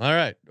mean? All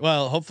right.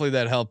 Well, hopefully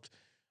that helped,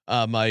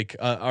 Mike.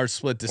 Our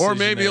split decision. Or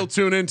maybe he'll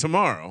tune in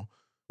tomorrow.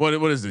 What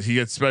is it? He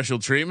gets special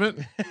treatment.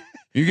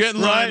 You get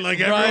in line like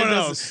everyone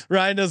else.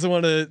 Ryan doesn't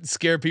want to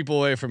scare people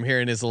away from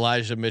hearing his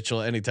Elijah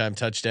Mitchell anytime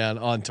touchdown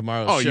on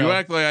tomorrow's show. You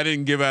act like I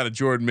didn't give out a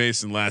Jordan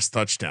Mason last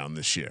touchdown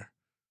this year.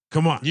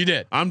 Come on. You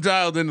did. I'm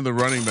dialed into the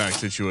running back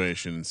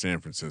situation in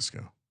San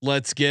Francisco.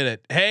 Let's get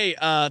it. Hey,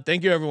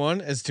 thank you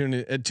everyone as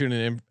tuning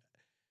in.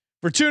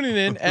 For tuning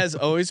in, as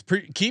always,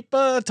 keep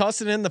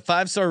tossing in the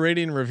 5-star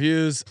rating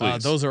reviews.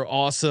 Those are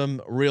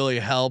awesome, really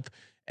help.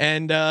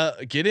 And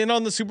get in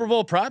on the Super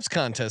Bowl props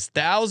contest.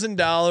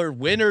 $1,000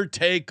 winner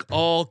take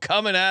all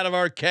coming out of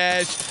our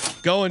cash,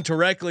 going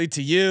directly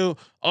to you.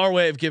 Our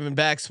way of giving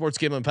back,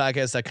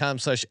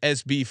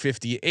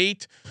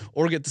 sportsgamblingpodcast.com/SB58,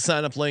 or get the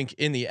sign up link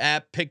in the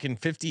app, picking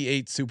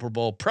 58 Super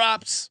Bowl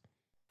props.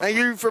 Thank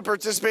you for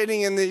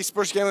participating in the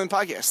Sports Gambling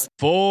Podcast.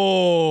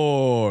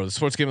 For the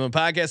Sports Gambling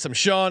Podcast, I'm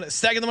Sean,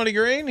 stacking the money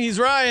green. He's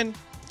Ryan.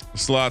 The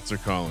slots are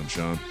calling,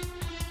 Sean.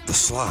 The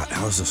slot.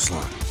 How's the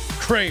slot?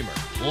 Kramer,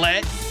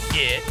 let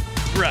it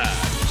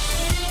ride.